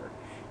parameter.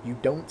 You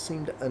don't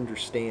seem to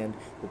understand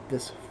that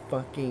this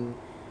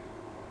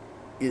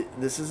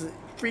is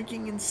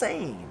freaking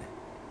insane.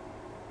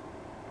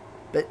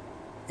 That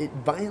it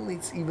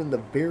violates even the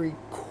very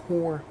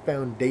core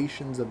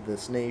foundations of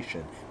this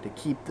nation to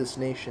keep this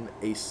nation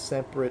a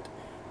separate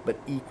but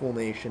equal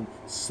nation,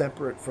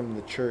 separate from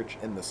the church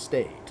and the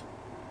state.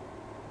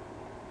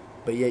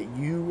 But yet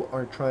you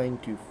are trying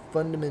to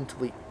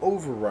fundamentally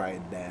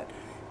override that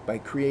by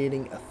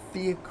creating a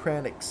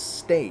theocratic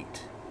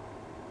state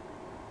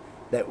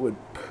that would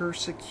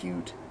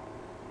persecute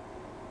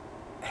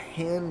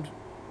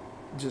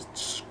just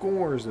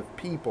scores of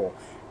people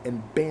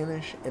and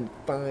banish and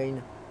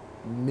fine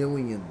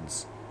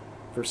millions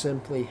for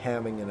simply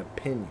having an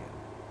opinion.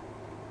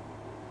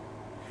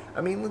 I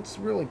mean, let's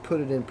really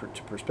put it into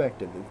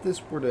perspective. If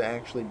this were to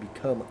actually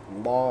become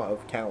law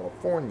of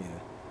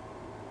California,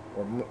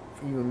 or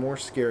even more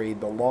scary,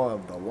 the law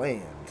of the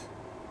land,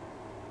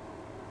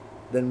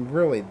 then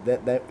really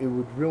that it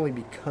would really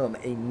become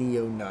a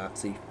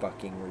neo-Nazi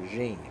fucking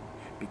regime,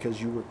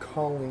 because you were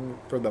calling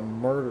for the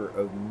murder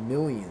of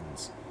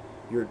millions.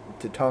 You're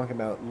to talk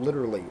about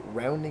literally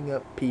rounding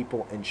up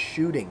people and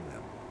shooting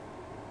them,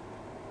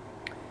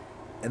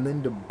 and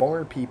then to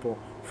bar people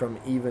from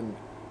even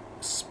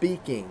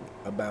speaking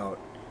about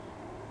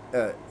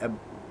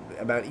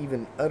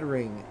even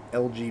uttering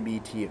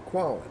LGBT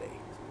equality.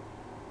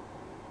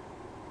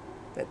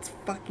 That's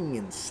fucking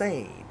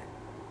insane.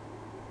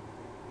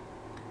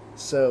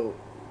 So,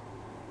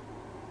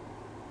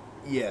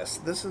 yes,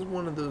 this is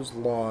one of those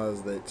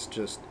laws that's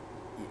just,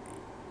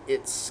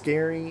 it's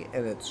scary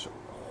and it's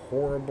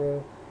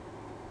horrible,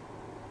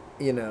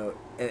 and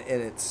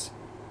it's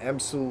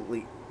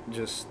absolutely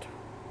just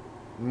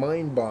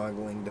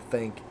mind-boggling to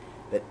think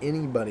that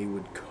anybody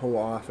would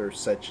co-author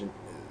such a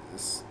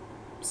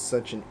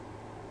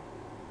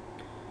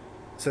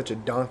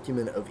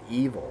document of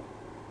evil.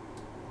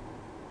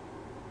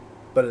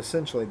 But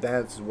essentially,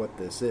 that's what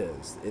this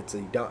is. It's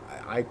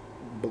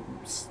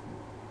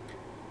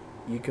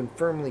you can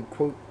firmly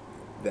quote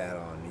that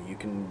on me. You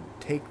can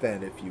take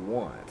that if you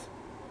want.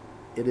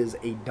 It is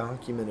a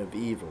document of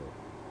evil.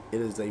 It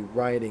is a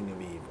writing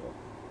of evil.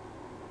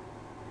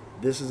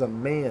 This is a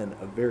man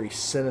of very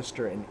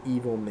sinister and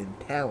evil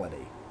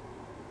mentality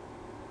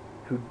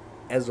who,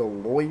 as a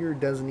lawyer,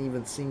 doesn't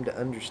even seem to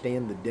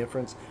understand the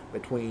difference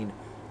between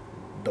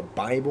the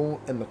Bible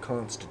and the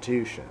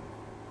Constitution.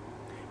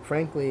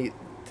 Frankly,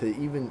 to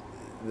even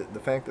the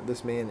fact that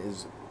this man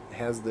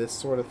has this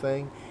sort of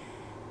thing,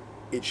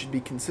 it should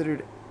be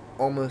considered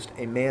almost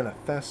a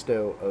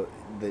manifesto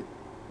that,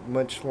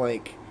 much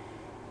like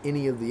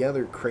any of the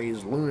other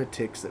crazed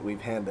lunatics that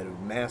we've had that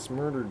have mass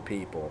murdered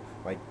people,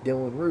 like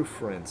Dylan Roof,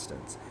 for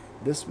instance,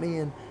 this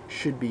man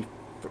should be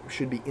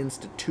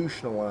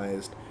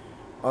institutionalized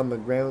on the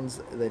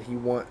grounds that he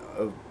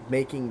of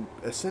making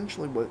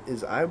essentially what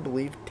is, I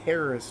believe,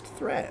 terrorist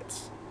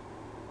threats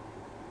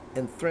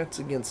and threats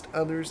against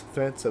others,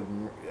 threats of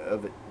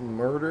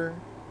murder.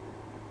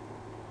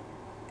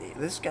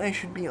 This guy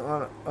should be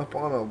up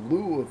on a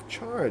lieu of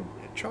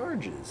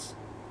charges.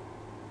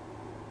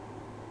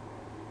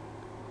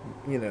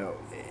 You know,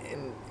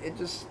 and it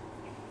just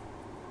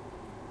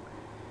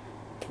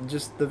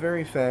the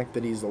very fact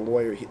that he's a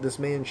lawyer, this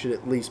man should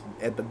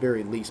at the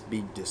very least,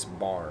 be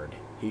disbarred.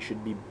 He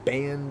should be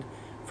banned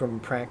from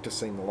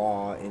practicing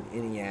law in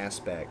any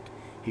aspect.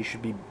 He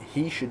should be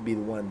the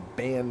one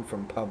banned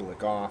from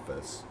public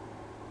office.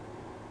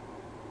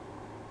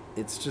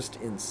 It's just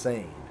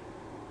insane.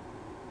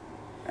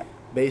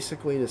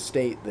 Basically, to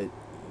state that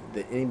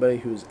anybody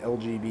who's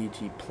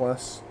LGBT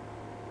plus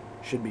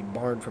should be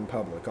barred from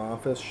public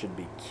office, should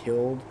be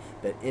killed,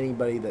 that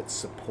anybody that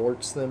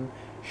supports them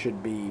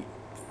should be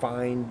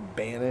fined,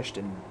 banished,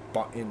 and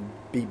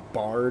be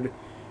barred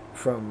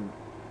from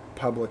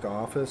public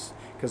office,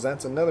 because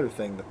that's another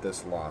thing that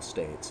this law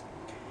states.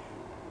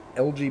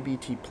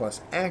 LGBT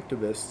plus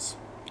activists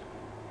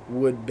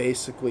would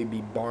basically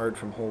be barred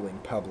from holding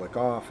public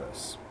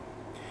office.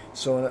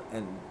 So,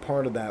 and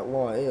part of that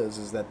law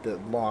is that the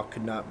law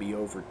could not be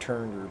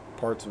overturned or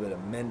parts of it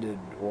amended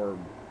or,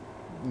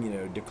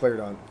 declared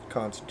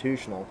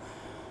unconstitutional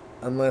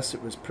unless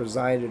it was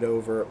presided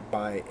over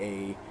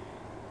by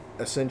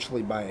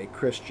essentially by a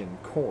Christian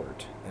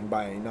court and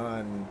by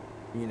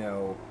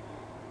a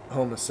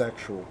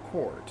homosexual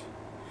court.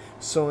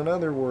 So in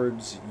other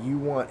words, you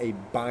want a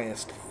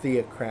biased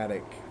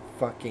theocratic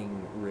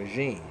fucking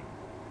regime.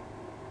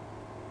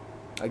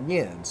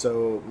 Again,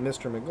 so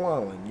Mr.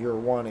 McLaughlin, you're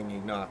wanting a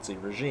Nazi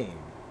regime.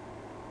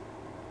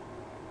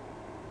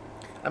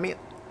 I mean,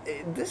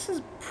 this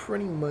is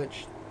pretty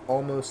much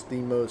almost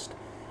the most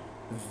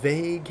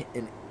vague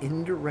and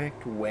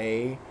indirect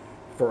way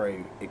for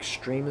a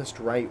extremist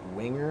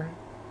right-winger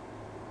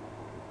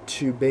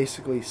to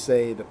basically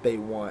say that they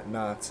want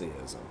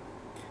Nazism.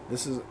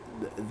 This is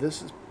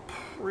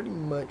pretty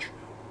much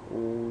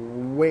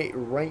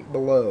right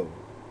below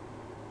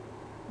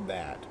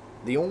that.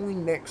 The only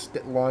next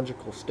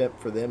logical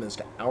step for them is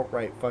to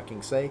outright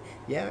fucking say,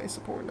 yeah, I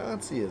support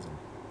Nazism.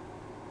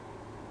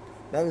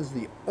 That is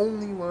the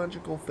only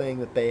logical thing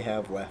that they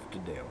have left to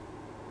do.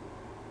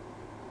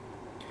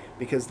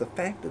 Because the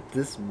fact that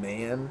this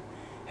man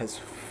has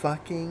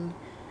fucking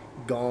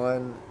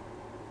gone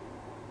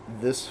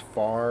this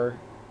far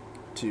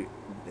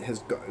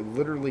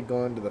literally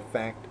gone to the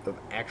fact of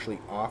actually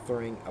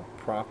authoring a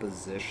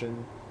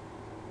proposition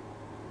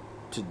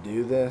to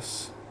do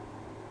this.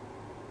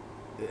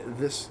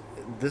 This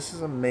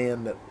is a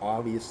man that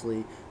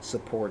obviously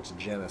supports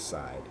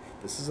genocide.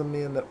 This is a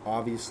man that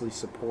obviously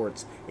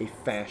supports a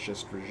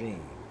fascist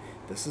regime.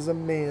 This is a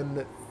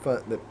man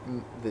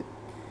that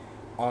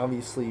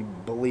obviously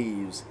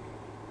believes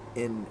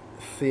in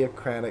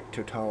theocratic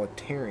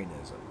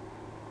totalitarianism.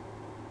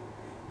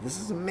 This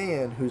is a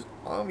man who's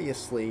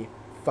obviously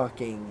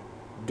fucking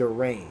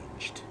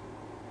deranged.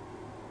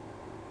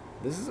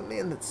 This is a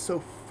man that's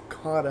so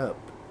caught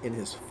up in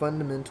his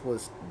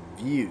fundamentalist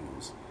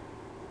views.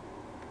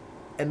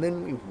 And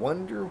then we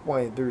wonder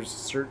why there's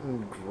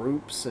certain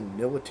groups and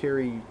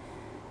military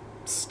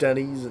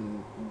studies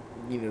and,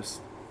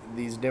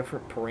 these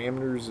different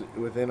parameters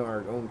within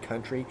our own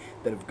country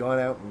that have gone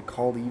out and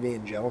called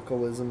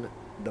evangelicalism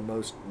the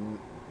most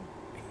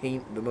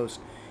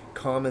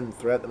common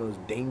threat, the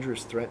most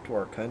dangerous threat to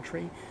our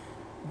country.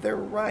 They're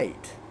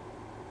right.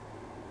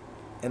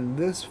 And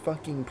this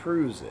fucking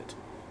proves it.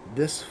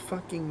 This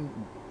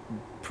fucking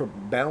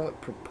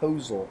ballot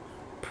proposal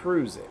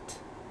proves it.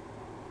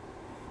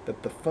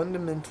 That the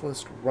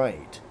fundamentalist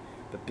right,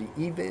 that the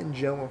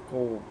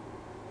evangelical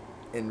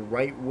and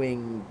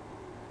right-wing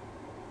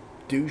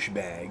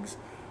douchebags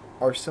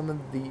are some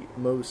of the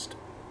most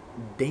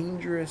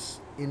dangerous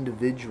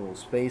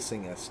individuals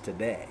facing us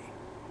today.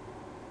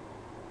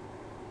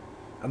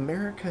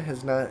 America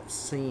has not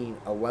seen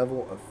a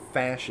level of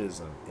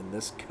fascism in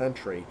this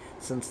country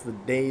since the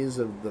days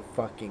of the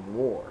fucking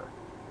war.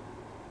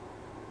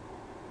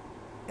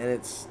 And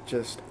it's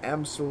just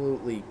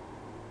absolutely...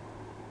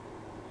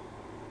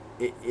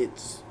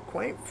 It's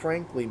quite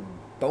frankly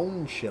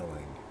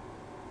bone-chilling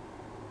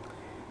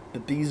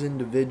that these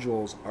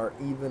individuals are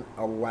even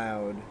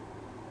allowed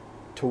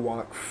to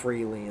walk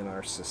freely in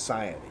our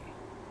society.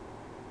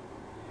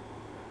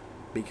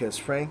 Because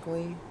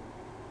frankly,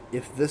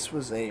 if this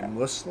was a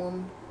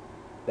Muslim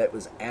that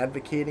was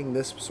advocating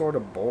this sort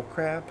of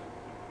bullcrap,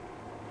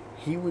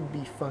 he would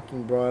be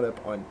fucking brought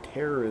up on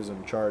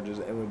terrorism charges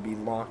and would be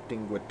locked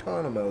in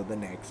Guantanamo the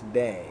next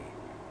day.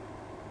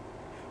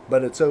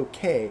 But it's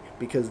okay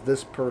because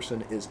this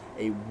person is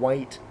a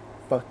white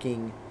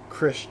fucking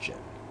Christian.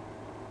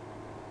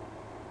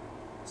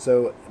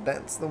 So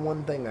that's the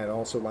one thing I'd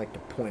also like to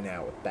point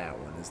out with that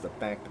one, is the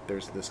fact that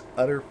there's this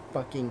utter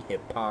fucking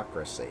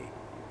hypocrisy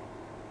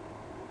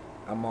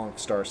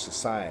amongst our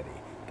society.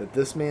 That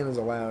this man is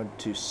allowed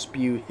to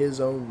spew his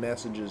own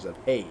messages of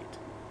hate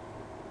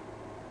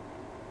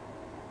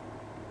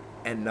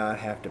and not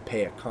have to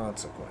pay a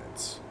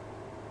consequence.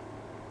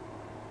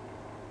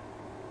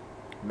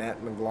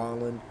 Matt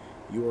McLaughlin,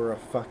 you are a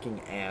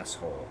fucking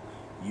asshole.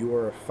 You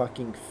are a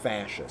fucking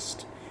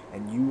fascist.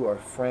 And you are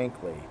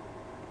frankly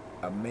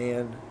a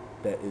man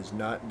that is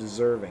not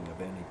deserving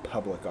of any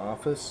public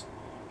office,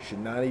 should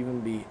not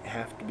even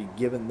have to be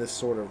given this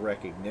sort of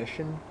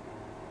recognition.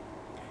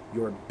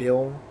 Your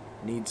bill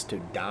needs to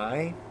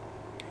die.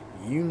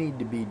 You need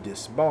to be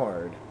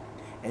disbarred,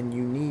 and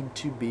you need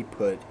to be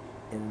put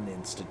in an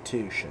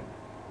institution.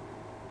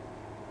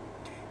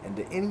 And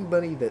to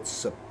anybody that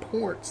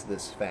supports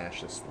this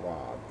fascist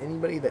law,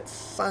 anybody that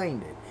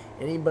signed it,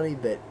 anybody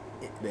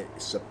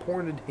that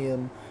supported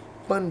him,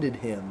 funded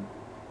him,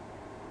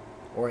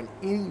 or in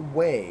any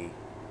way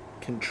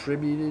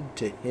contributed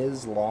to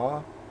his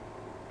law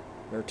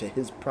or to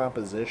his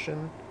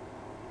proposition,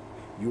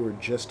 you are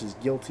just as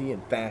guilty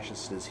and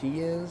fascist as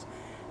he is,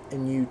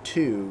 and you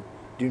too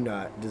do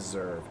not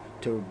deserve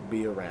to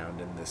be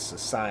around in this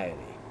society.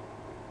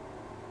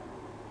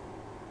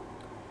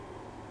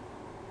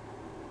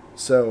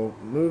 So,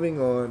 moving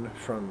on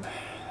from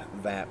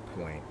that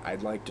point,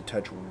 I'd like to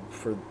touch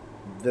for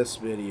this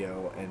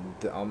video, and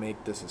I'll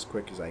make this as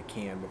quick as I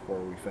can before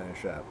we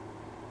finish up.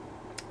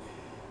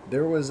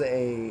 There was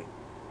a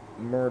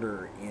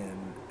murder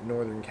in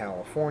Northern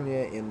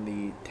California in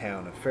the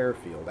town of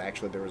Fairfield.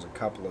 Actually, there was a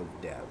couple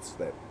of deaths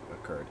that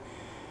occurred.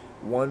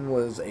 One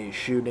was a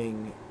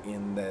shooting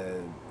in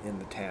the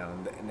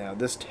town. Now,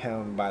 this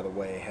town, by the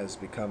way, has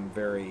become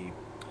very...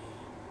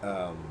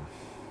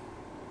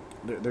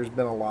 there's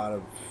been a lot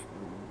of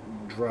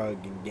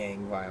drug and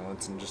gang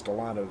violence and just a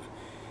lot of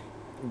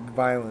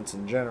violence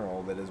in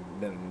general that has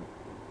been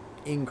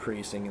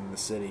increasing in the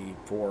city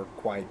for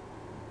quite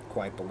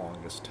the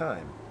longest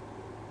time.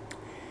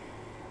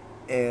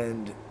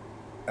 And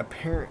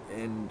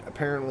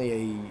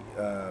apparently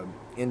a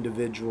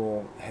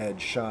individual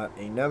had shot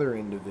another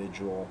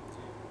individual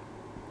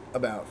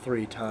about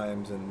 3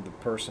 times, and the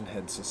person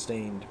had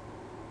sustained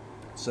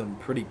some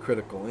pretty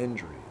critical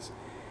injuries.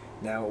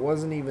 Now,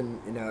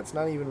 it's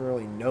not even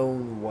really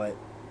known what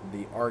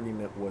the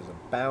argument was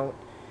about.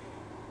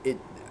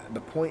 The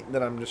point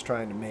that I'm just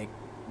trying to make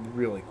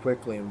really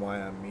quickly, and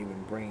why I'm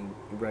even bringing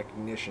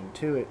recognition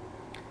to it,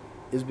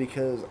 is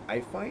because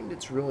I find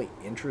it's really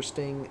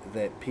interesting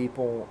that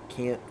people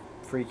can't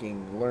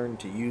freaking learn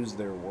to use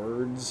their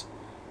words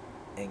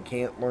and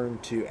can't learn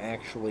to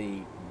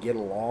actually get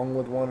along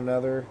with one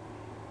another,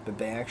 that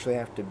they actually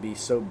have to be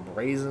so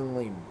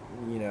brazenly,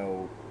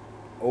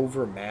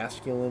 over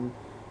masculine,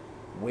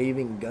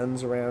 waving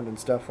guns around and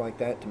stuff like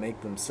that to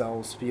make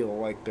themselves feel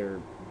like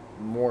they're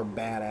more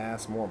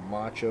badass, more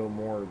macho,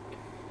 more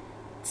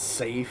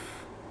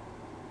safe.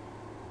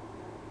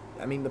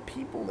 I mean, the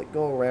people that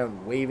go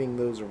around waving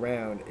those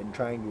around and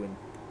trying to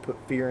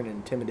put fear and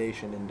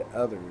intimidation into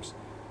others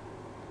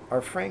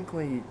are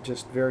frankly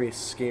just very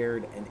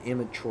scared and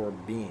immature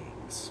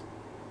beings.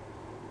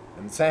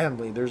 And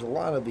sadly, there's a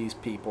lot of these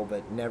people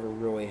that never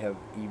really have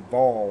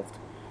evolved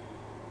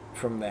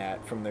from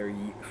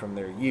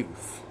their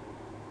youth.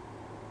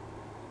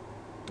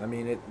 I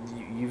mean,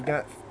 you've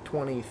got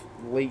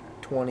late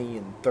 20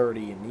 and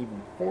 30 and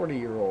even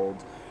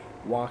 40-year-olds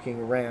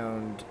walking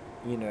around,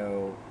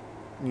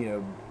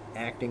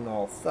 acting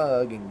all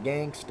thug and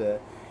gangsta,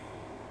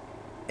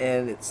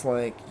 and it's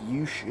like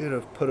you should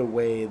have put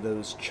away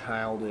those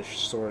childish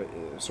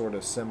sort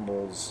of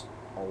symbols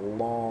a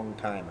long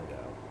time ago.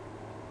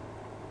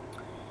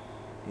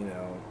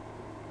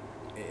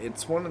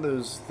 It's one of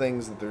those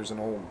things that there's an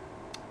old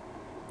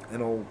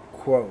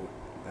quote,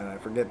 and I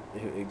forget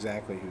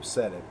exactly who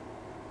said it,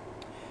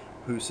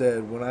 who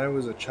said, "When I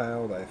was a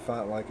child, I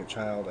thought like a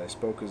child, I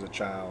spoke as a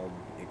child,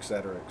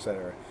 etc.,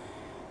 etc.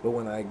 But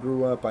when I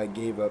grew up, I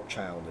gave up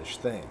childish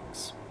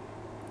things."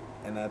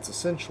 And that's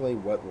essentially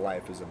what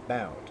life is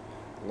about.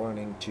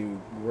 Learning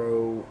to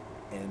grow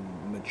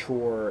and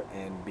mature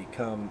and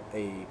become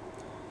a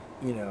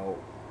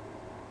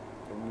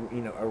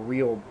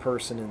real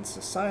person in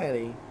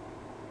society.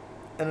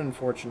 And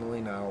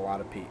unfortunately, not a lot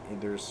of people.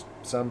 There's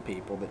some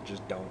people that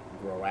just don't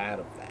grow out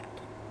of that.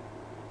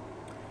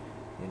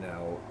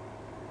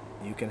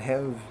 You can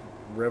have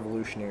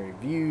revolutionary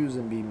views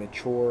and be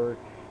mature.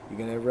 You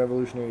can have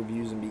revolutionary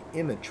views and be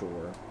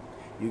immature.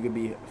 You could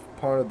be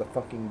part of the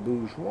fucking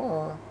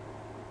bourgeois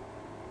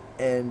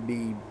and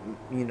be,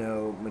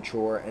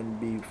 mature, and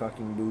be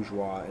fucking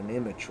bourgeois and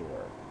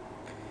immature.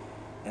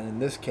 And in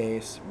this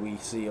case, we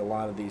see a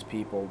lot of these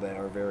people that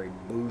are very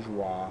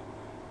bourgeois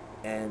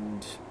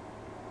and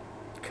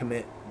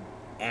commit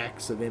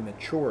acts of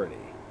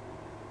immaturity.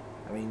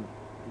 I mean,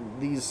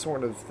 these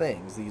sort of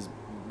things,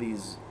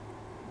 these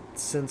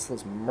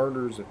senseless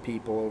murders of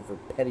people over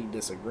petty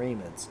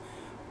disagreements,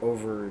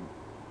 over,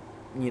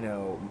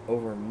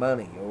 over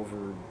money,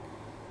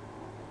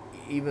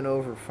 even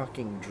over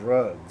fucking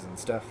drugs and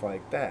stuff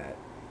like that,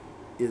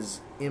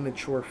 is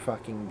immature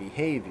fucking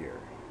behavior.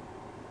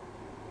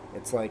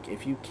 It's like,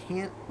 if you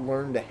can't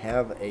learn to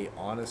have a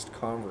honest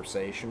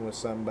conversation with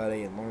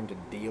somebody and learn to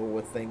deal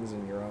with things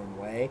in your own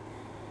way,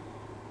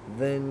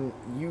 then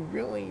you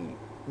really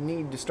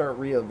need to start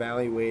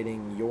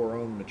reevaluating your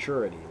own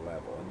maturity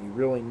level, and you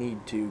really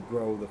need to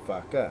grow the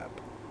fuck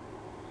up.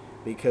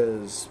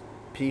 Because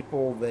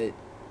people that,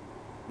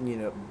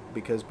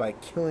 because by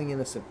killing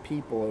innocent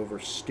people over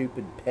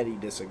stupid petty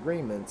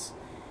disagreements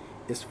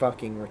is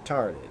fucking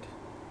retarded.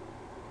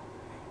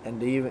 And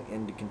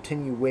to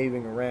continue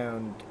waving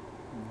around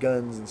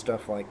guns and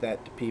stuff like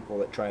that to people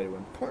that try to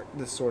impart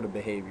this sort of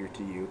behavior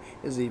to you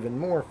is even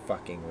more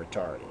fucking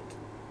retarded.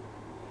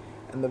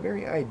 And the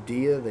very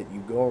idea that you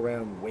go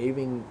around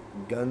waving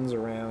guns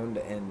around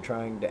and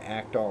trying to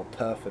act all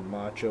tough and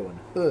macho and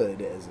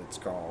hood, as it's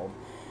called,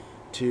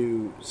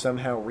 to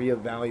somehow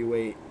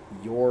reevaluate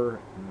your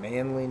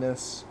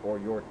manliness or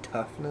your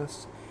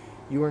toughness,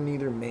 you are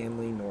neither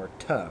manly nor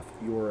tough.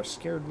 You are a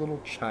scared little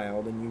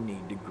child and you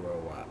need to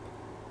grow up.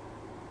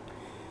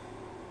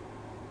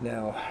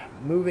 Now,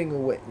 moving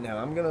away,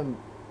 I'm going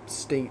to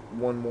state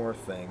one more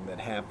thing that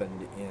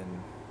happened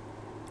in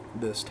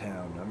this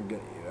town.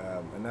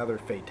 Another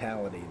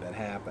fatality that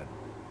happened.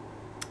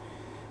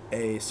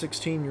 A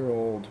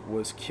 16-year-old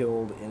was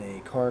killed in a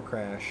car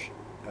crash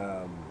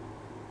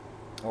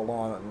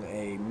along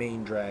a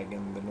main drag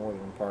in the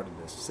northern part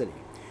of this city.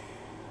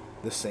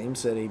 The same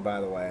city, by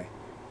the way,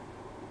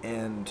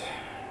 and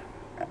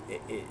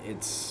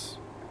it's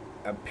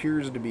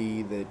appears to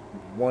be that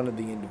one of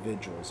the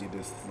individuals, either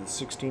the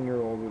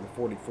 16-year-old or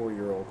the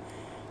 44-year-old,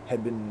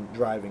 had been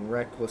driving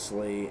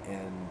recklessly,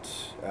 and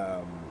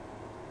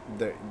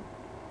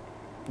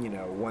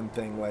one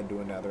thing led to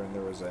another, and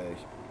there was a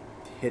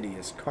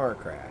hideous car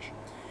crash.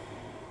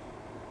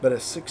 But a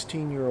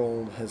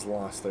 16-year-old has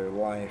lost their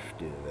life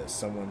due to this.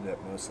 Someone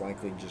that most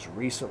likely just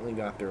recently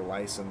got their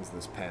license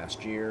this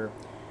past year,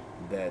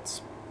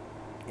 that's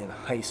in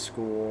high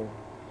school,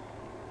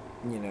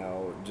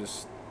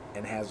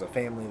 and has a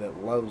family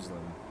that loves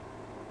them,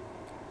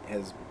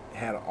 has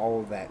had all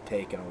of that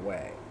taken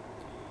away.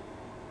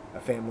 A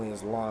family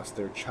has lost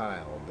their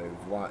child.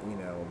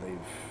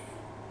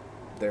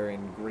 They're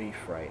in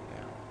grief right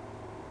now.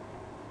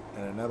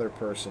 And another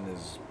person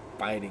is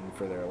fighting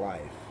for their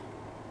life.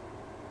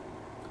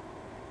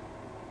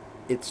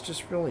 It's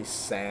just really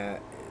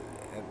sad.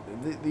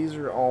 These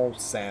are all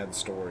sad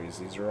stories.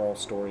 These are all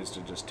stories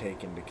to just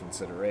take into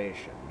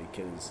consideration,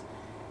 because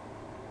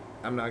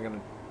I'm not going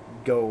to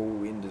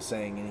go into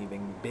saying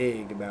anything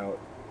big about,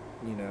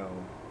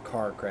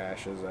 car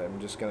crashes. I'm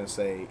just going to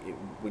say,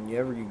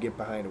 whenever you get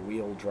behind a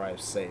wheel, drive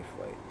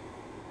safely.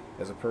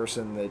 As a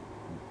person that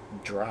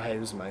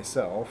drives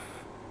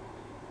myself,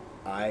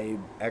 I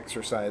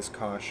exercise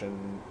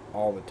caution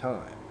all the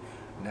time.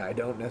 Now, I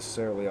don't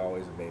necessarily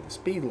always obey the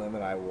speed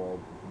limit, I will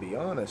be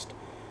honest,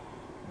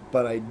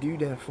 but I do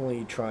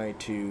definitely try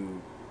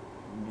to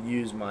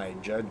use my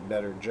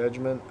better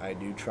judgment. I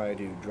do try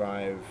to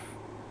drive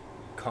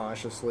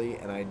cautiously,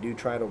 and I do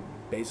try to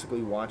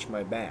basically watch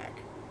my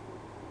back,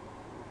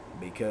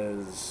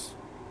 because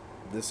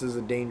this is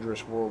a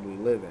dangerous world we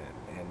live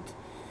in. And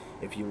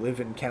if you live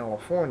in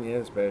California,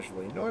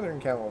 especially Northern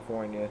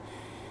California,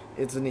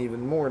 it's an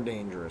even more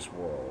dangerous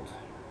world,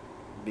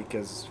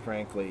 because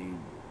frankly,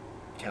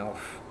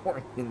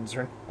 Californians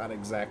are not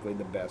exactly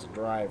the best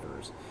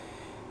drivers.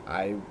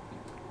 I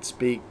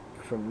speak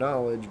from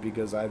knowledge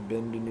because I've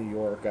been to New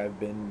York, I've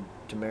been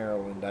to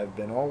Maryland, I've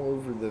been all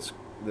over this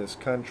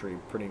country,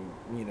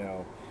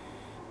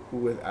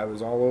 I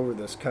was all over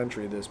this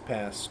country this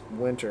past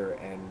winter,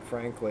 and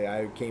frankly,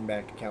 I came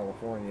back to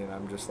California and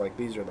I'm just like,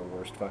 these are the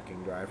worst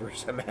fucking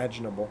drivers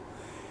imaginable.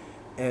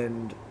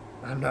 And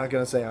I'm not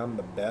going to say I'm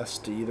the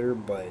best either,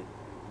 but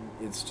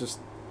it's just,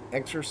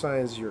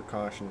 exercise your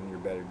caution and your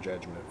better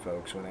judgment,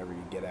 folks, whenever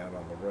you get out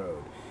on the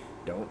road.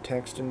 Don't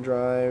text and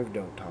drive,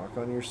 don't talk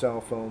on your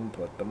cell phone,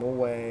 put them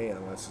away.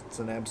 Unless it's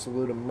an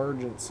absolute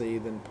emergency,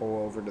 then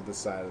pull over to the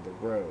side of the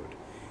road.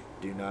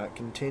 Do not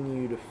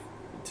continue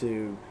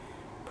to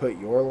put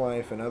your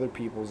life and other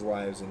people's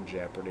lives in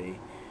jeopardy.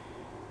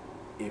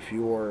 If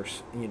you're,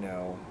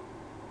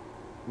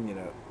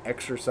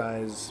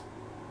 exercise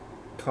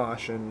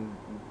caution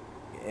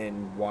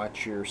and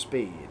watch your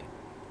speed.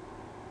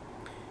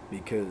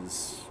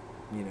 Because,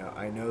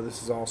 I know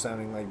this is all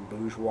sounding like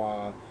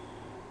bourgeois,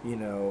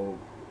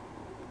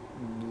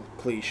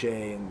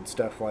 cliche and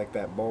stuff like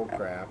that bull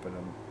crap, and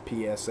a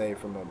PSA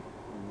from a,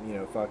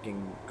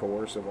 fucking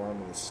coercive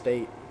arm of the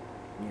state,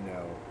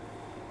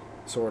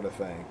 sort of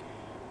thing.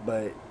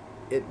 But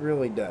it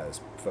really does,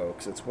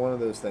 folks. It's one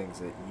of those things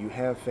that you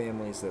have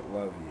families that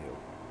love you.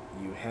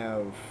 You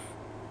have,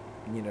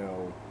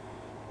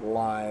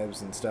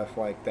 lives and stuff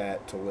like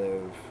that to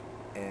live,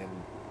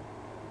 and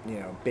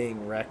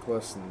being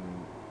reckless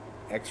and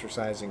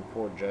exercising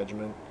poor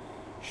judgment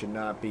should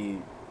not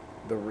be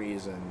the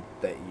reason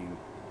that you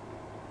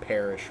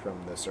perish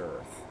from this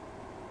earth.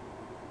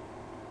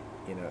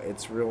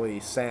 It's really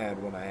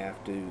sad when I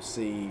have to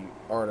see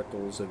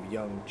articles of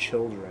young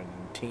children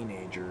and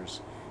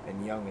teenagers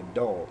and young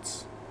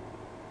adults,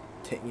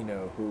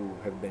 who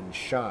have been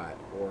shot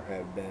or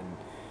have been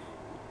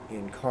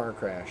in car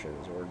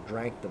crashes or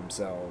drank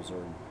themselves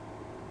or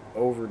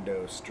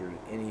overdosed or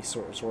any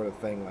sort of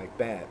thing like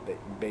that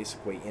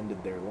basically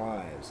ended their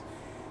lives.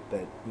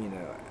 That,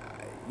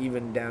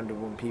 even down to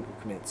when people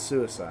commit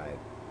suicide,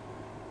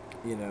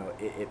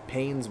 it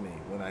pains me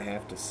when I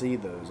have to see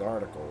those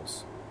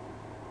articles.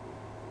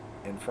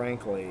 And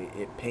frankly,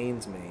 it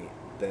pains me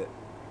that,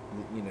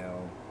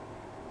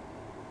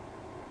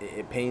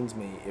 it pains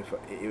me if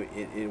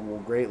it will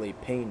greatly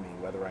pain me,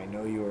 whether I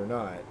know you or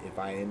not, if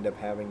I end up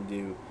having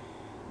to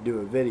do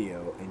a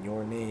video and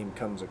your name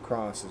comes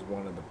across as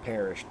one of the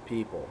perished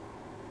people.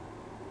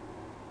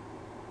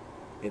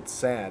 It's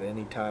sad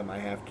anytime I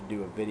have to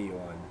do a video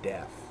on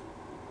death.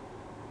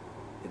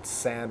 It's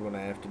sad when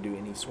I have to do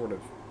any sort of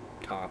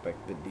topic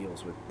that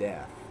deals with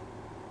death.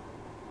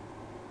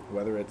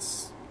 Whether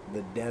it's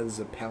the deaths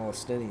of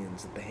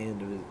Palestinians at the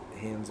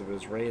hands of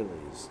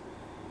Israelis,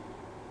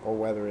 or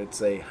whether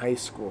it's a high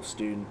school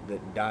student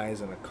that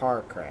dies in a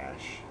car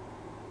crash.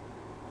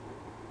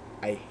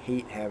 I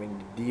hate having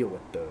to deal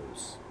with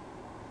those,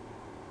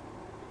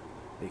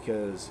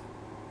 because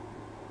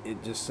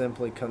it just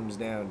simply comes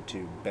down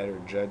to better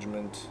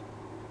judgment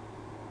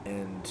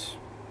and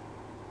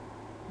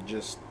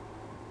just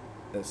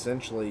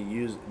essentially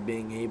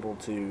being able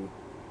to,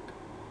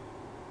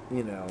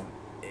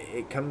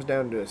 it comes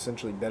down to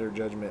essentially better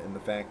judgment in the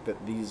fact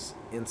that these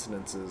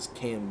incidences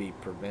can be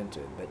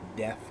prevented, that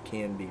death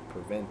can be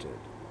prevented.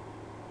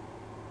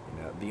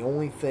 The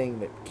only thing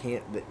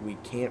that we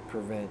can't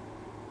prevent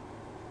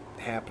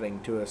happening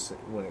to us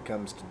when it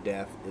comes to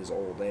death is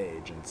old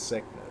age and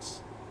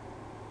sickness.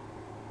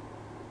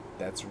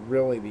 That's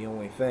really the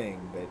only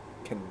thing that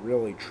can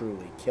really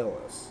truly kill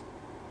us.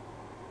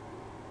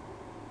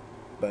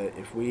 But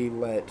if we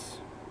let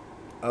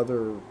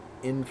other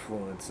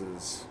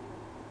influences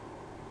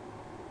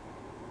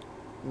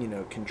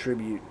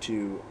contribute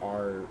to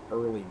our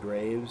early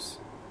graves,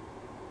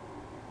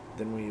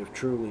 then we have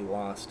truly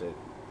lost it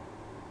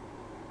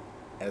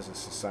as a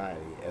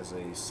society, as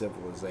a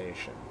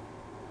civilization.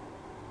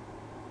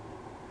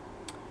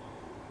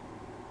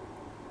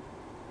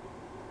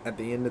 At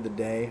the end of the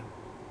day,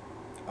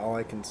 all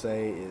I can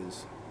say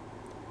is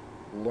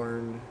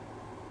learn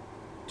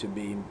to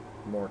be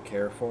more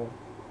careful,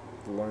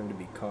 learn to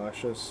be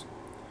cautious,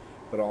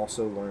 but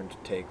also learn to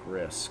take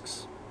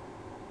risks.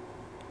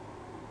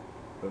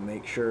 But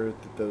make sure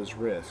that those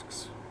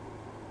risks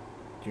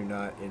do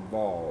not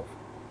involve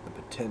the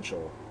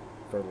potential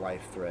for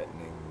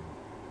life-threatening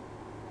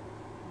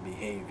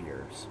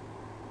behaviors.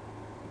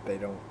 They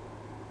don't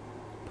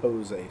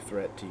pose a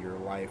threat to your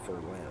life or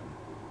limb.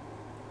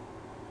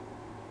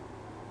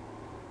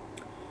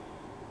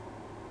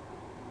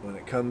 When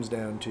it comes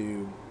down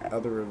to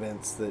other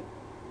events that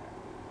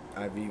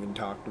I've even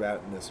talked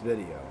about in this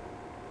video,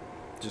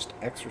 just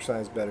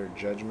exercise better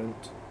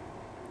judgment,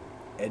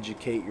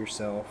 educate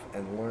yourself,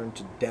 and learn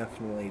to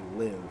definitely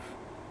live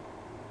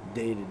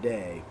day to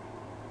day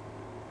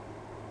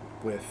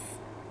with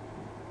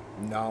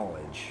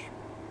knowledge,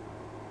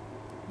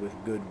 with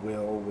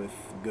goodwill, with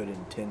good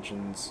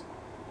intentions,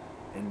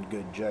 and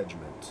good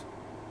judgment.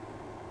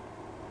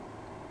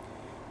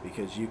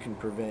 Because you can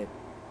prevent,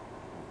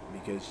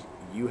 because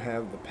you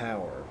have the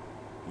power,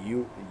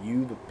 you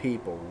the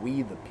people,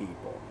 we the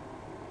people,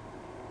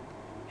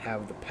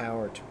 have the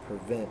power to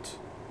prevent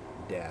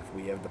death.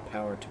 We have the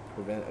power to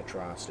prevent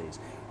atrocities.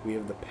 We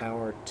have the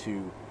power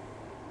to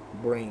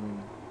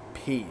bring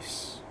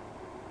peace.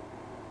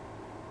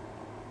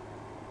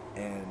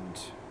 And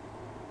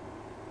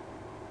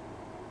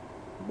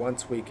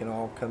once we can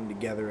all come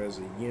together as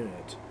a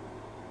unit,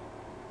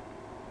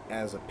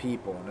 as a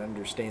people, and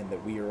understand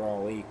that we are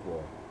all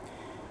equal,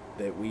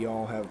 that we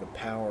all have the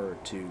power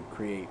to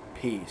create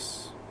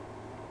peace,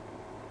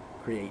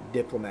 create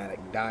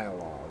diplomatic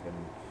dialogue,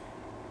 and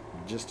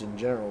just in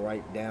general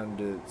right down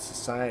to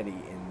society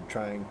in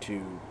trying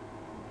to,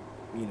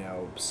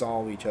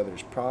 solve each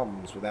other's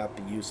problems without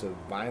the use of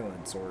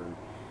violence, or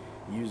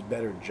use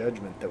better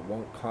judgment that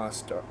won't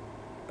cost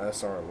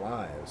us our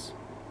lives.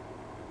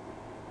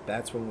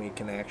 That's when we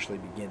can actually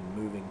begin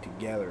moving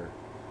together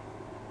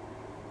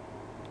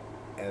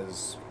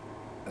as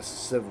a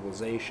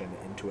civilization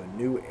into a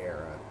new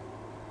era.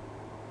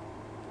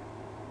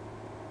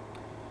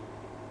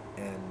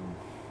 And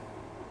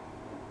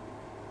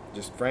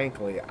just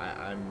frankly,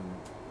 I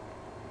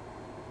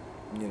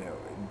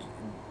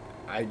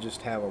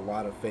just have a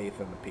lot of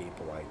faith in the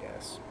people, I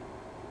guess,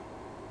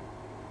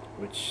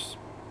 which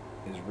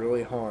is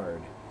really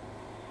hard,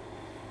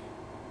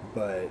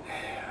 but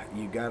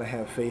you gotta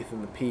have faith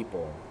in the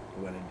people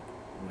when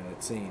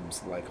it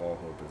seems like all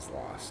hope is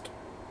lost.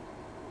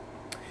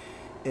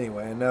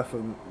 Anyway, enough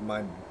of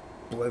my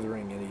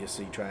blithering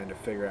idiocy trying to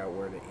figure out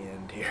where to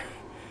end here.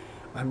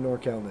 I'm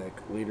NorCal Nick,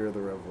 leader of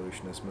the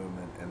revolutionist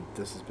movement, and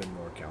this has been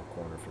NorCal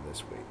Corner for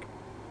this week.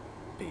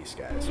 Peace,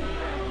 guys.